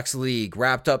White Sox League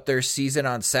wrapped up their season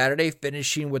on Saturday,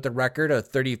 finishing with a record of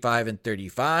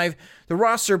 35-35. The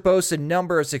roster boasts a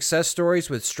number of success stories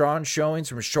with strong showings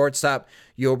from shortstop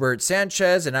Yobert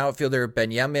Sanchez and outfielder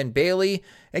Benjamin Bailey,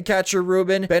 and catcher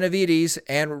Ruben Benavides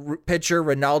and pitcher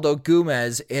Ronaldo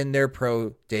Gomez in their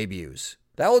pro debuts.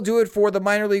 That will do it for the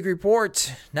minor league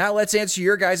report. Now let's answer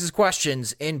your guys'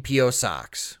 questions in PO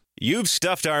Sox. You've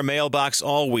stuffed our mailbox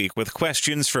all week with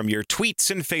questions from your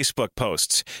tweets and Facebook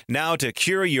posts. Now to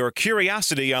cure your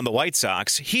curiosity on the White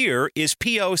Sox, here is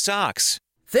PO Sox.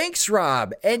 Thanks,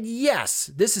 Rob. And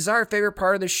yes, this is our favorite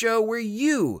part of the show where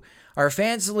you, our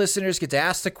fans and listeners, get to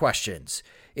ask the questions.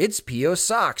 It's PO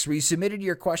Sox, where you submitted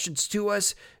your questions to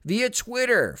us via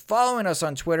Twitter, following us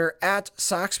on Twitter at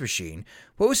SoxMachine,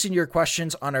 posting your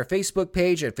questions on our Facebook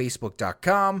page at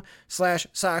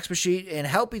facebook.com/SoxMachine, and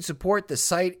helping support the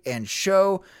site and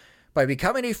show by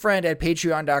becoming a friend at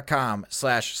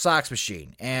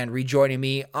patreon.com/SoxMachine. And rejoining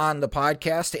me on the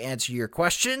podcast to answer your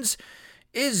questions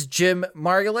is Jim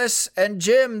Margulis. And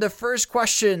Jim, the first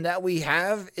question that we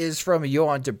have is from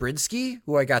Johan Dobrinsky,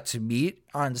 who I got to meet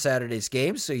on Saturday's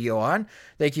game. So Johan,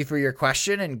 thank you for your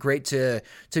question and great to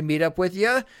meet up with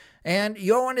you. And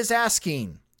Johan is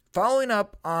asking, following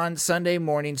up on Sunday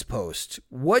morning's post,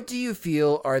 what do you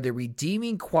feel are the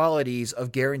redeeming qualities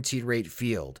of Guaranteed Rate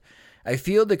Field? I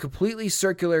feel the completely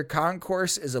circular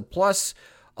concourse is a plus,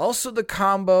 also the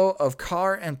combo of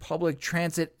car and public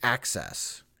transit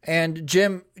access. And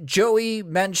Jim, Joey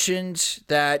mentioned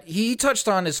that he touched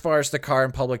on as far as the car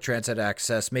and public transit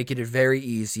access, making it very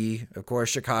easy. Of course,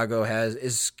 Chicago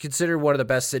is considered one of the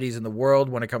best cities in the world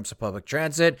when it comes to public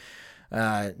transit.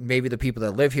 Maybe the people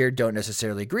that live here don't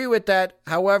necessarily agree with that.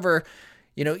 However,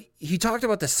 he talked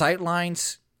about the sight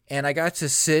lines, and I got to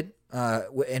sit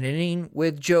an inning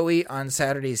with Joey on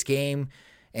Saturday's game,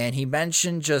 and he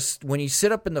mentioned just when you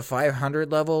sit up in the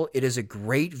 500 level, it is a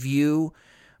great view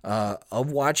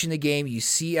of watching the game. You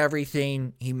see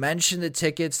everything. He mentioned the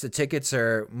tickets. The tickets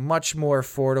are much more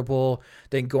affordable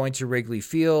than going to Wrigley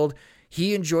Field.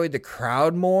 He enjoyed the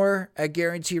crowd more at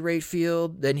Guaranteed Rate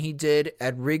Field than he did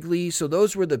at Wrigley. So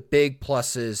those were the big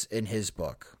pluses in his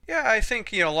book. Yeah, I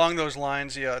think, along those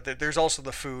lines, there's also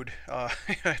the food.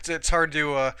 It's hard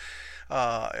to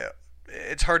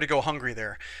it's hard to go hungry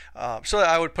there. So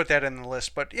I would put that in the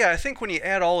list. But yeah, I think when you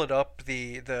add all it up,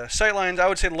 the sightlines, I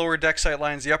would say the lower deck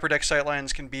sightlines, the upper deck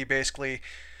sightlines can be basically,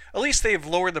 at least they've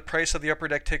lowered the price of the upper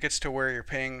deck tickets to where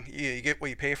you get what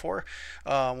you pay for.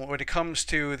 When it comes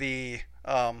to the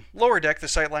lower deck, the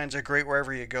sightlines are great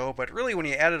wherever you go, but really when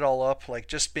you add it all up, like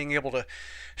just being able to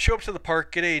show up to the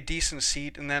park, get a decent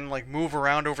seat, and then like move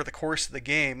around over the course of the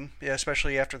game, yeah,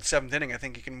 especially after the 7th inning, I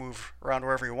think you can move around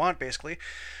wherever you want, basically.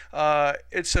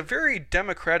 It's a very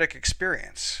democratic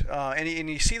experience, and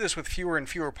you see this with fewer and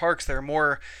fewer parks. There are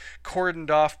more cordoned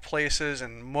off places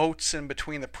and moats in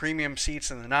between the premium seats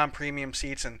and the non-premium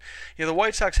seats, and the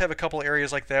White Sox have a couple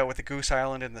areas like that with the Goose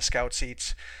Island and the Scout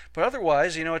seats, but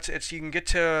otherwise, it's you can get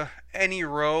to any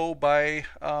row by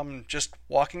just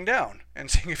walking down and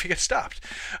seeing if you get stopped.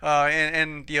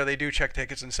 And they do check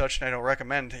tickets and such, and I don't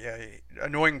recommend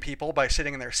annoying people by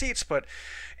sitting in their seats, but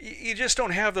you just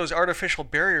don't have those artificial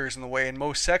barriers in the way in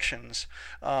most sections,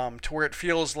 to where it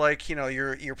feels like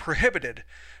you're prohibited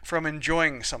from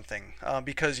enjoying something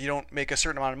because you don't make a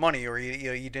certain amount of money, or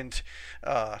you didn't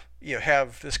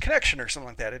have this connection or something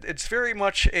like that. It's very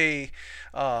much the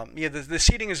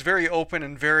seating is very open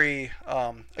and very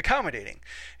accommodating,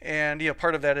 and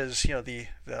part of that is the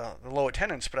low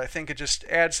attendance, but I think it just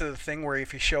adds to the thing where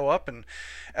if you show up and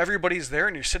everybody's there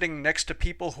and you're sitting next to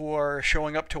people who are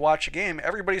showing up to watch a game,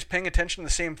 everybody's paying attention to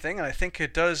the same thing, and I think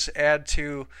it does add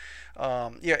to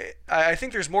I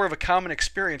think there's more of a common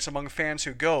experience among fans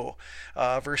who go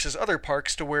versus other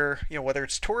parks, to where whether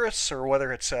it's tourists or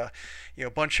whether it's a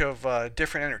bunch of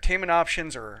different entertainment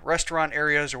options or restaurant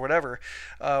areas or whatever,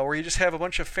 where you just have a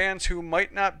bunch of fans who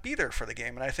might not be there for the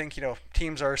game. And I think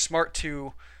teams are smart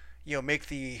to make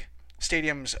the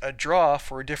stadiums a draw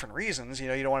for different reasons. You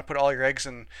don't want to put all your eggs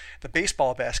in the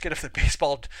baseball basket if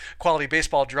the quality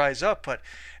baseball dries up. But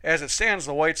as it stands,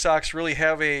 the White Sox really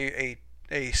have a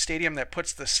stadium that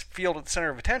puts this field at the center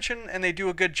of attention, and they do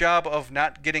a good job of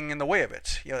not getting in the way of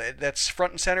it. That's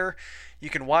front and center. You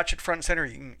can watch it front and center.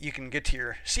 You can get to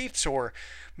your seats or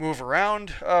move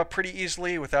around pretty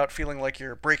easily without feeling like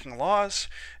you're breaking laws.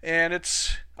 And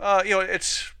it's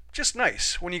just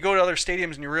nice when you go to other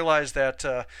stadiums and you realize that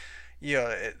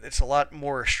it's a lot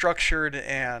more structured,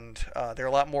 and there are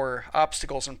a lot more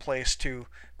obstacles in place to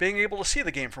being able to see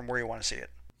the game from where you want to see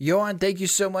it. Johan, thank you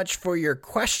so much for your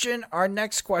question. Our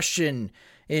next question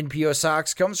in PO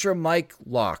Sox comes from Mike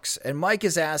Locks, and Mike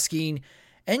is asking,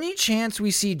 any chance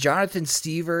we see Jonathan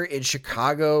Stiever in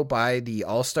Chicago by the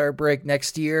All-Star break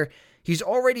next year? He's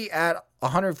already at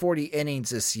 140 innings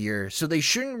this year, so they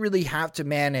shouldn't really have to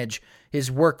manage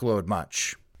his workload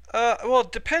much. Well,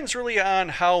 it depends really on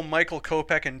how Michael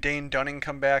Kopech and Dane Dunning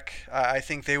come back. I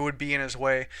think they would be in his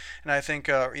way, and I think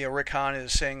Rick Hahn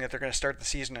is saying that they're going to start the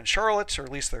season in Charlotte, or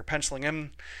at least they're penciling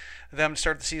in them to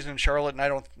start the season in Charlotte. And I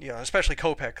don't, especially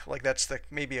Kopech, like that's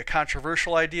maybe a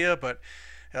controversial idea, but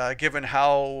given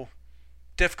how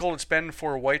difficult it's been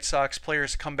for White Sox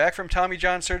players to come back from Tommy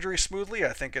John surgery smoothly,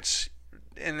 I think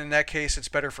in that case, it's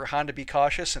better for Hahn to be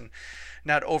cautious and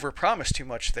not overpromise too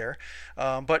much there.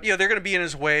 But they're going to be in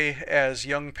his way as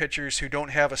young pitchers who don't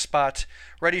have a spot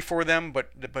ready for them,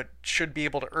 but should be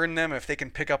able to earn them if they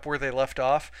can pick up where they left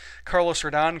off. Carlos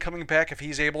Rodon coming back, if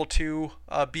he's able to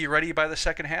be ready by the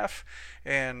second half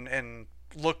and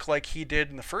look like he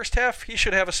did in the first half, he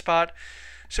should have a spot.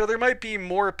 So there might be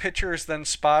more pitchers than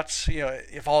spots,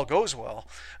 if all goes well.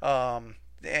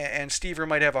 And Stiever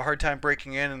might have a hard time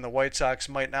breaking in, and the White Sox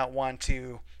might not want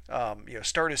to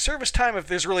start his service time if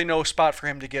there's really no spot for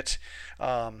him to get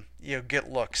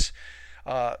looks.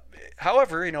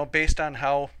 However, based on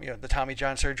how the Tommy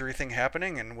John surgery thing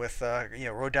happening, and with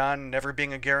Rodon never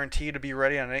being a guarantee to be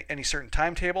ready on any certain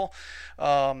timetable,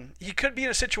 he could be in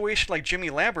a situation like Jimmy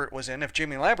Lambert was in, if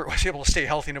Jimmy Lambert was able to stay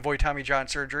healthy and avoid Tommy John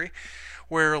surgery,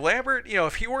 where Lambert,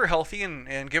 if he were healthy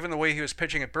and given the way he was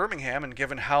pitching at Birmingham and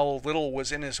given how little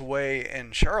was in his way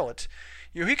in Charlotte,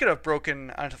 he could have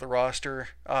broken onto the roster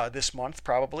this month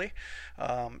probably,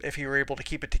 if he were able to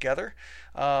keep it together.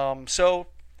 So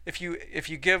if you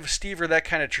give Stiever that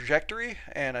kind of trajectory,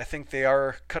 and I think they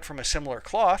are cut from a similar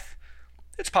cloth,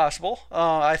 it's possible.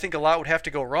 I think a lot would have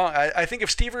to go wrong. I think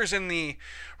if Stiever's in the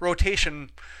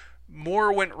rotation,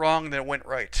 more went wrong than went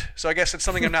right. So I guess it's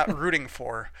something I'm not rooting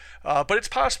for. But it's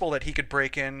possible that he could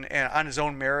break in and on his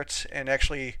own merits and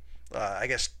actually,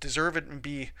 deserve it and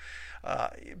be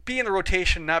in the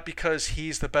rotation, not because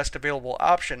he's the best available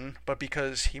option, but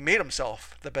because he made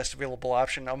himself the best available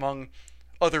option among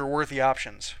other worthy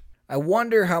options. I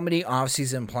wonder how many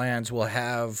offseason plans will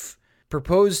have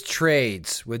proposed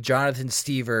trades with Jonathan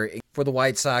Stiever for the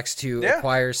White Sox to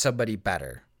acquire somebody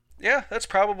better. Yeah, that's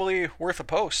probably worth a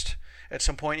post. at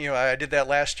some point. I did that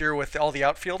last year with all the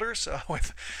outfielders,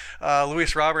 with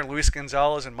Luis Robert, Luis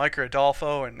Gonzalez, and Mike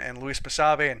Rodolfo, and Luis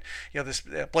Basabe, and this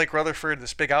Blake Rutherford,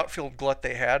 this big outfield glut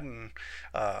they had, and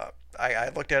I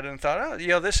looked at it and thought,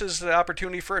 this is the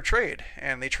opportunity for a trade,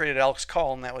 and they traded Alex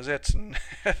Call, and that was it. And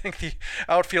I think the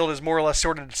outfield has more or less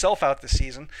sorted itself out this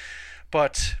season,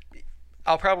 but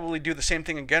I'll probably do the same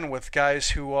thing again with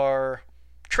guys who are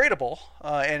tradable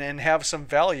and have some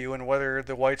value, and whether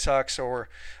the White Sox or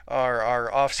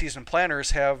our off-season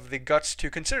planners have the guts to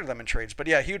consider them in trades. But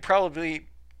yeah, he would probably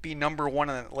be number one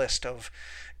on that list of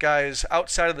guys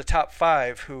outside of the top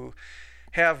 5 who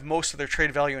have most of their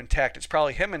trade value intact. It's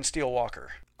probably him and Steele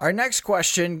Walker. Our next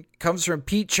question comes from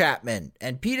Pete Chapman,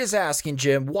 and Pete is asking,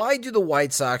 Jim, why do the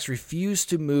White Sox refuse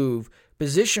to move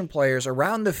position players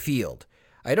around the field?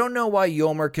 I don't know why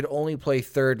Yolmer could only play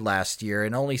third last year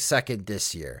and only second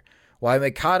this year. Why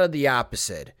Moncada the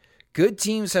opposite? Good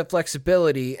teams have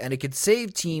flexibility, and it could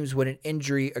save teams when an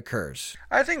injury occurs.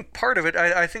 I think part of it,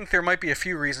 I think there might be a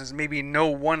few reasons, maybe no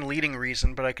one leading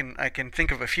reason, but I can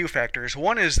think of a few factors.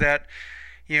 One is that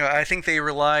I think they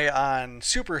rely on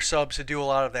super subs to do a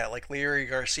lot of that, like Leury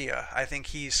Garcia. I think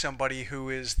he's somebody who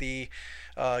is the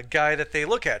guy that they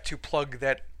look at to plug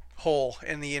that hole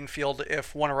in the infield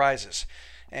if one arises.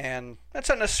 And that's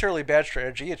not necessarily a bad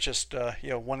strategy. It's just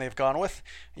one they've gone with.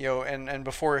 And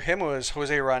before him was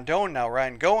Jose Rondon, now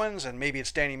Ryan Goins, and maybe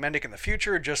it's Danny Mendick in the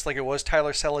future, just like it was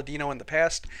Tyler Saladino in the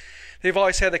past. They've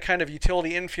always had the kind of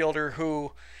utility infielder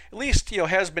who at least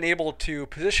has been able to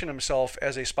position himself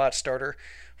as a spot starter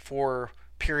for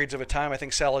periods of a time. I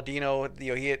think Saladino,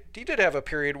 he did have a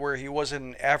period where he was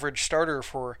an average starter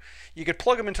for. You could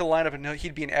plug him into the lineup and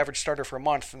he'd be an average starter for a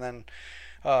month, and then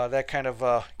that kind of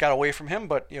got away from him.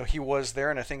 But he was there,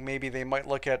 and I think maybe they might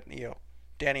look at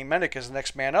Danny Mendick as the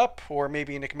next man up, or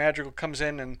maybe Nick Madrigal comes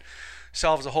in and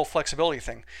solves the whole flexibility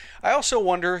thing. I also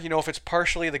wonder, if it's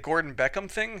partially the Gordon Beckham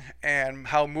thing and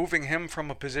how moving him from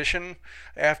a position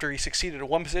after he succeeded at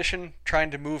one position, trying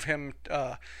to move him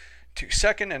to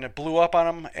second, and it blew up on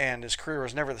him, and his career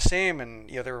was never the same, and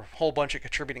there are a whole bunch of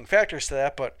contributing factors to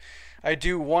that. But I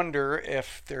do wonder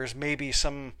if there's maybe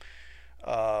some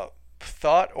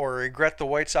thought or regret the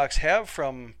White Sox have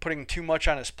from putting too much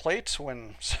on his plate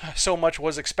when so much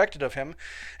was expected of him,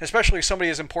 especially somebody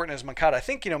as important as Moncada. I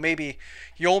think maybe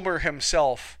Yolmer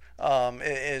himself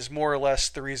is more or less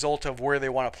the result of where they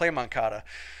want to play Moncada.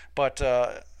 But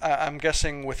I'm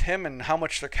guessing with him and how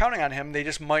much they're counting on him, they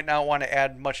just might not want to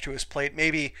add much to his plate.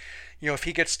 Maybe if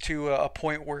he gets to a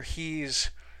point where he's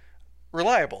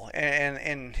reliable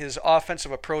and his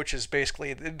offensive approach is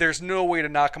basically, there's no way to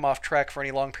knock him off track for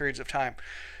any long periods of time.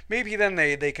 Maybe then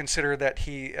they consider that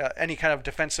he any kind of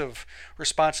defensive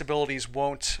responsibilities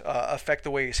won't affect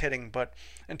the way he's hitting. But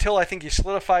until I think he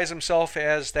solidifies himself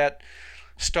as that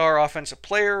star offensive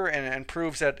player and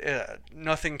proves that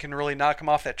nothing can really knock him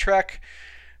off that track,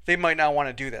 they might not want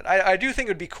to do that. I do think it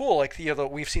would be cool, like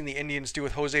we've seen the Indians do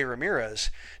with Jose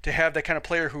Ramirez, to have that kind of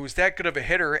player who's that good of a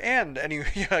hitter and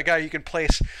a guy you can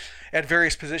place at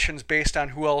various positions based on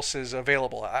who else is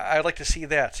available. I'd like to see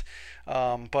that.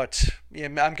 But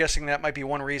I'm guessing that might be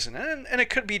one reason. And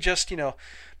it could be just,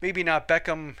 maybe not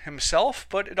Beckham himself,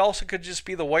 but it also could just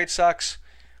be the White Sox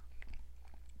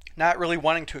not really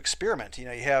wanting to experiment. You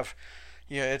have,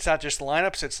 it's not just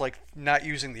lineups. It's like not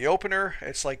using the opener.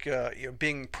 It's like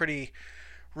being pretty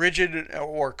rigid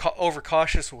or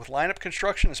overcautious with lineup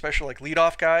construction, especially like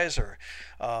leadoff guys, or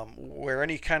where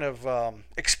any kind of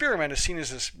experiment is seen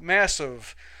as this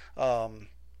massive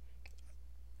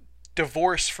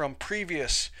divorce from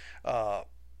previous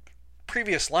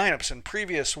lineups and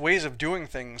previous ways of doing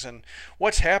things and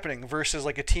what's happening, versus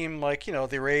like a team like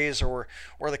the Rays or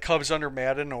the Cubs under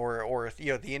Madden or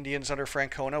the Indians under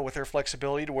Francona with their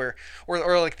flexibility to where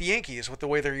or like the Yankees with the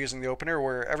way they're using the opener,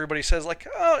 where everybody says like,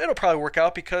 oh, it'll probably work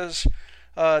out because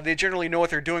they generally know what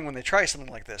they're doing when they try something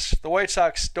like this. The White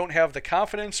Sox don't have the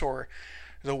confidence or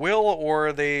the will,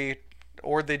 or they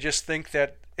just think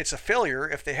that it's a failure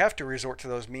if they have to resort to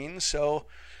those means, so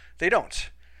they don't.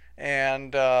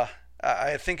 And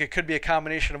I think it could be a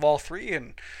combination of all three,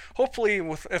 and hopefully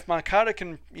if Moncada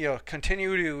can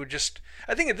continue to just,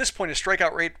 I think at this point his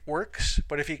strikeout rate works,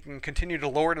 but if he can continue to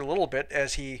lower it a little bit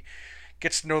as he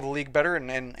gets to know the league better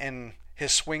and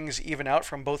his swings even out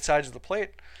from both sides of the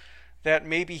plate, that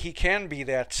maybe he can be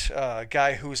that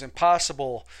guy who's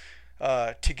impossible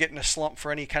to get in a slump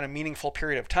for any kind of meaningful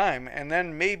period of time. And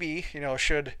then maybe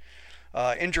should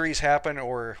injuries happen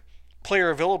or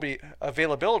player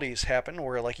availabilities happen,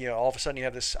 where all of a sudden you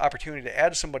have this opportunity to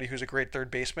add somebody who's a great third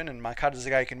baseman and Moncada's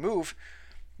the guy who can move,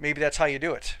 maybe that's how you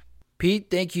do it. Pete,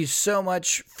 thank you so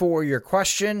much for your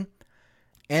question.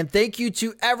 And thank you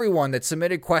to everyone that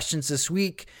submitted questions this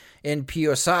week in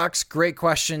PO Sox. Great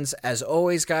questions as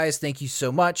always, guys. Thank you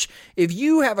so much. If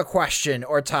you have a question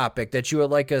or topic that you would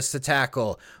like us to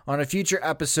tackle on a future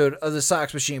episode of the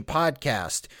Sox Machine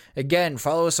podcast, again,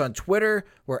 follow us on Twitter.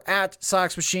 We're at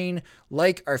Sox Machine.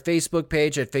 Like our Facebook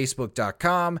page at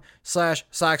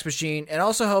facebook.com/Sox Machine, and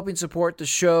also helping support the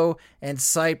show and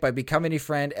site by becoming a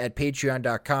friend at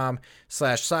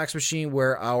patreon.com/Sox Machine,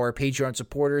 where our Patreon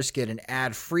supporters get an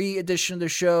ad-free edition of the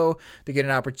show. They get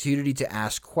an opportunity to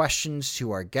ask questions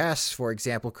to our guests. For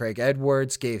example, Craig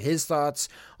Edwards gave his thoughts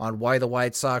on why the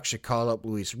White Sox should call up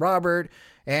Luis Robert.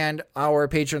 And our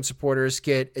Patreon supporters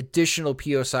get additional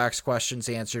PO Sox questions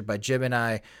answered by Jim and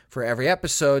I for every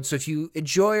episode. So if you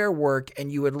enjoy our work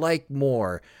and you would like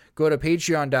more, go to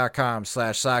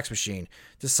patreon.com/Sox Machine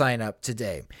to sign up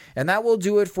today. And that will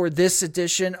do it for this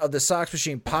edition of the Sox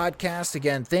Machine podcast.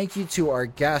 Again, thank you to our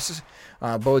guests,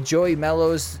 both Joey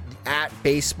Mellows at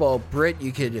Baseball Brit.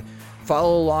 You could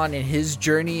follow along in his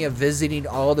journey of visiting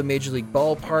all the Major League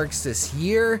ballparks this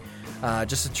year.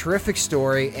 Just a terrific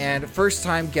story, and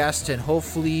first-time guest, and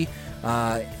hopefully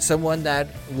someone that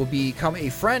will become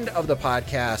a friend of the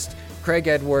podcast, Craig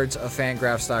Edwards of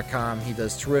Fangraphs.com. He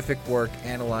does terrific work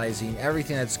analyzing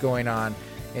everything that's going on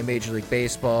in Major League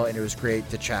Baseball, and it was great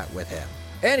to chat with him.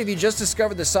 And if you just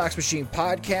discovered the Sox Machine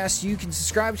podcast, you can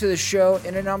subscribe to the show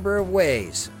in a number of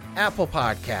ways. Apple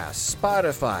Podcasts,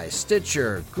 Spotify,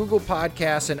 Stitcher, Google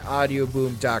Podcasts, and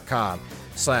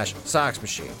audioboom.com/Sox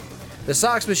Machine. The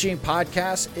Sox Machine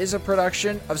podcast is a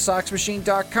production of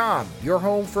SoxMachine.com, your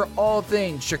home for all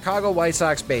things Chicago White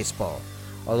Sox baseball.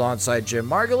 Alongside Jim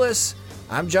Margulis,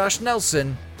 I'm Josh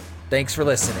Nelson. Thanks for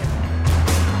listening.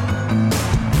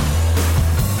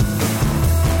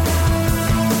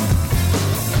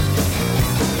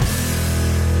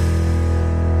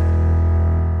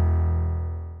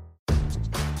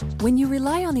 When you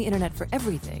rely on the internet for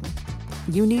everything,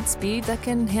 you need speed that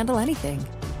can handle anything.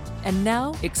 And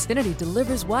now, Xfinity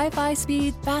delivers Wi-Fi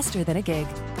speed faster than a gig.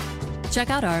 Check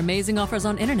out our amazing offers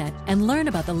on internet and learn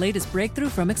about the latest breakthrough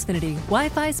from Xfinity.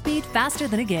 Wi-Fi speed faster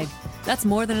than a gig. That's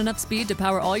more than enough speed to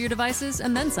power all your devices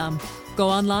and then some. Go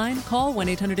online, call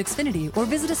 1-800-XFINITY, or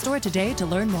visit a store today to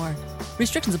learn more.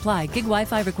 Restrictions apply. Gig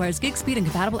Wi-Fi requires gig speed and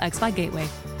compatible xFi gateway.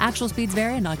 Actual speeds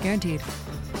vary and not guaranteed.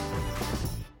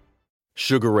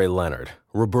 Sugar Ray Leonard,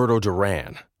 Roberto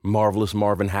Duran, Marvelous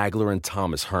Marvin Hagler, and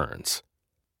Thomas Hearns.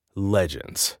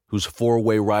 Legends, whose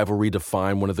four-way rivalry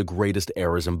defined one of the greatest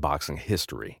eras in boxing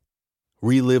history.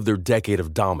 Relive their decade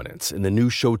of dominance in the new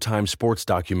Showtime sports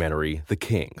documentary, The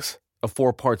Kings, a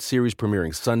 4-part series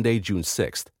premiering Sunday, June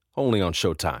 6th, only on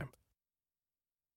Showtime.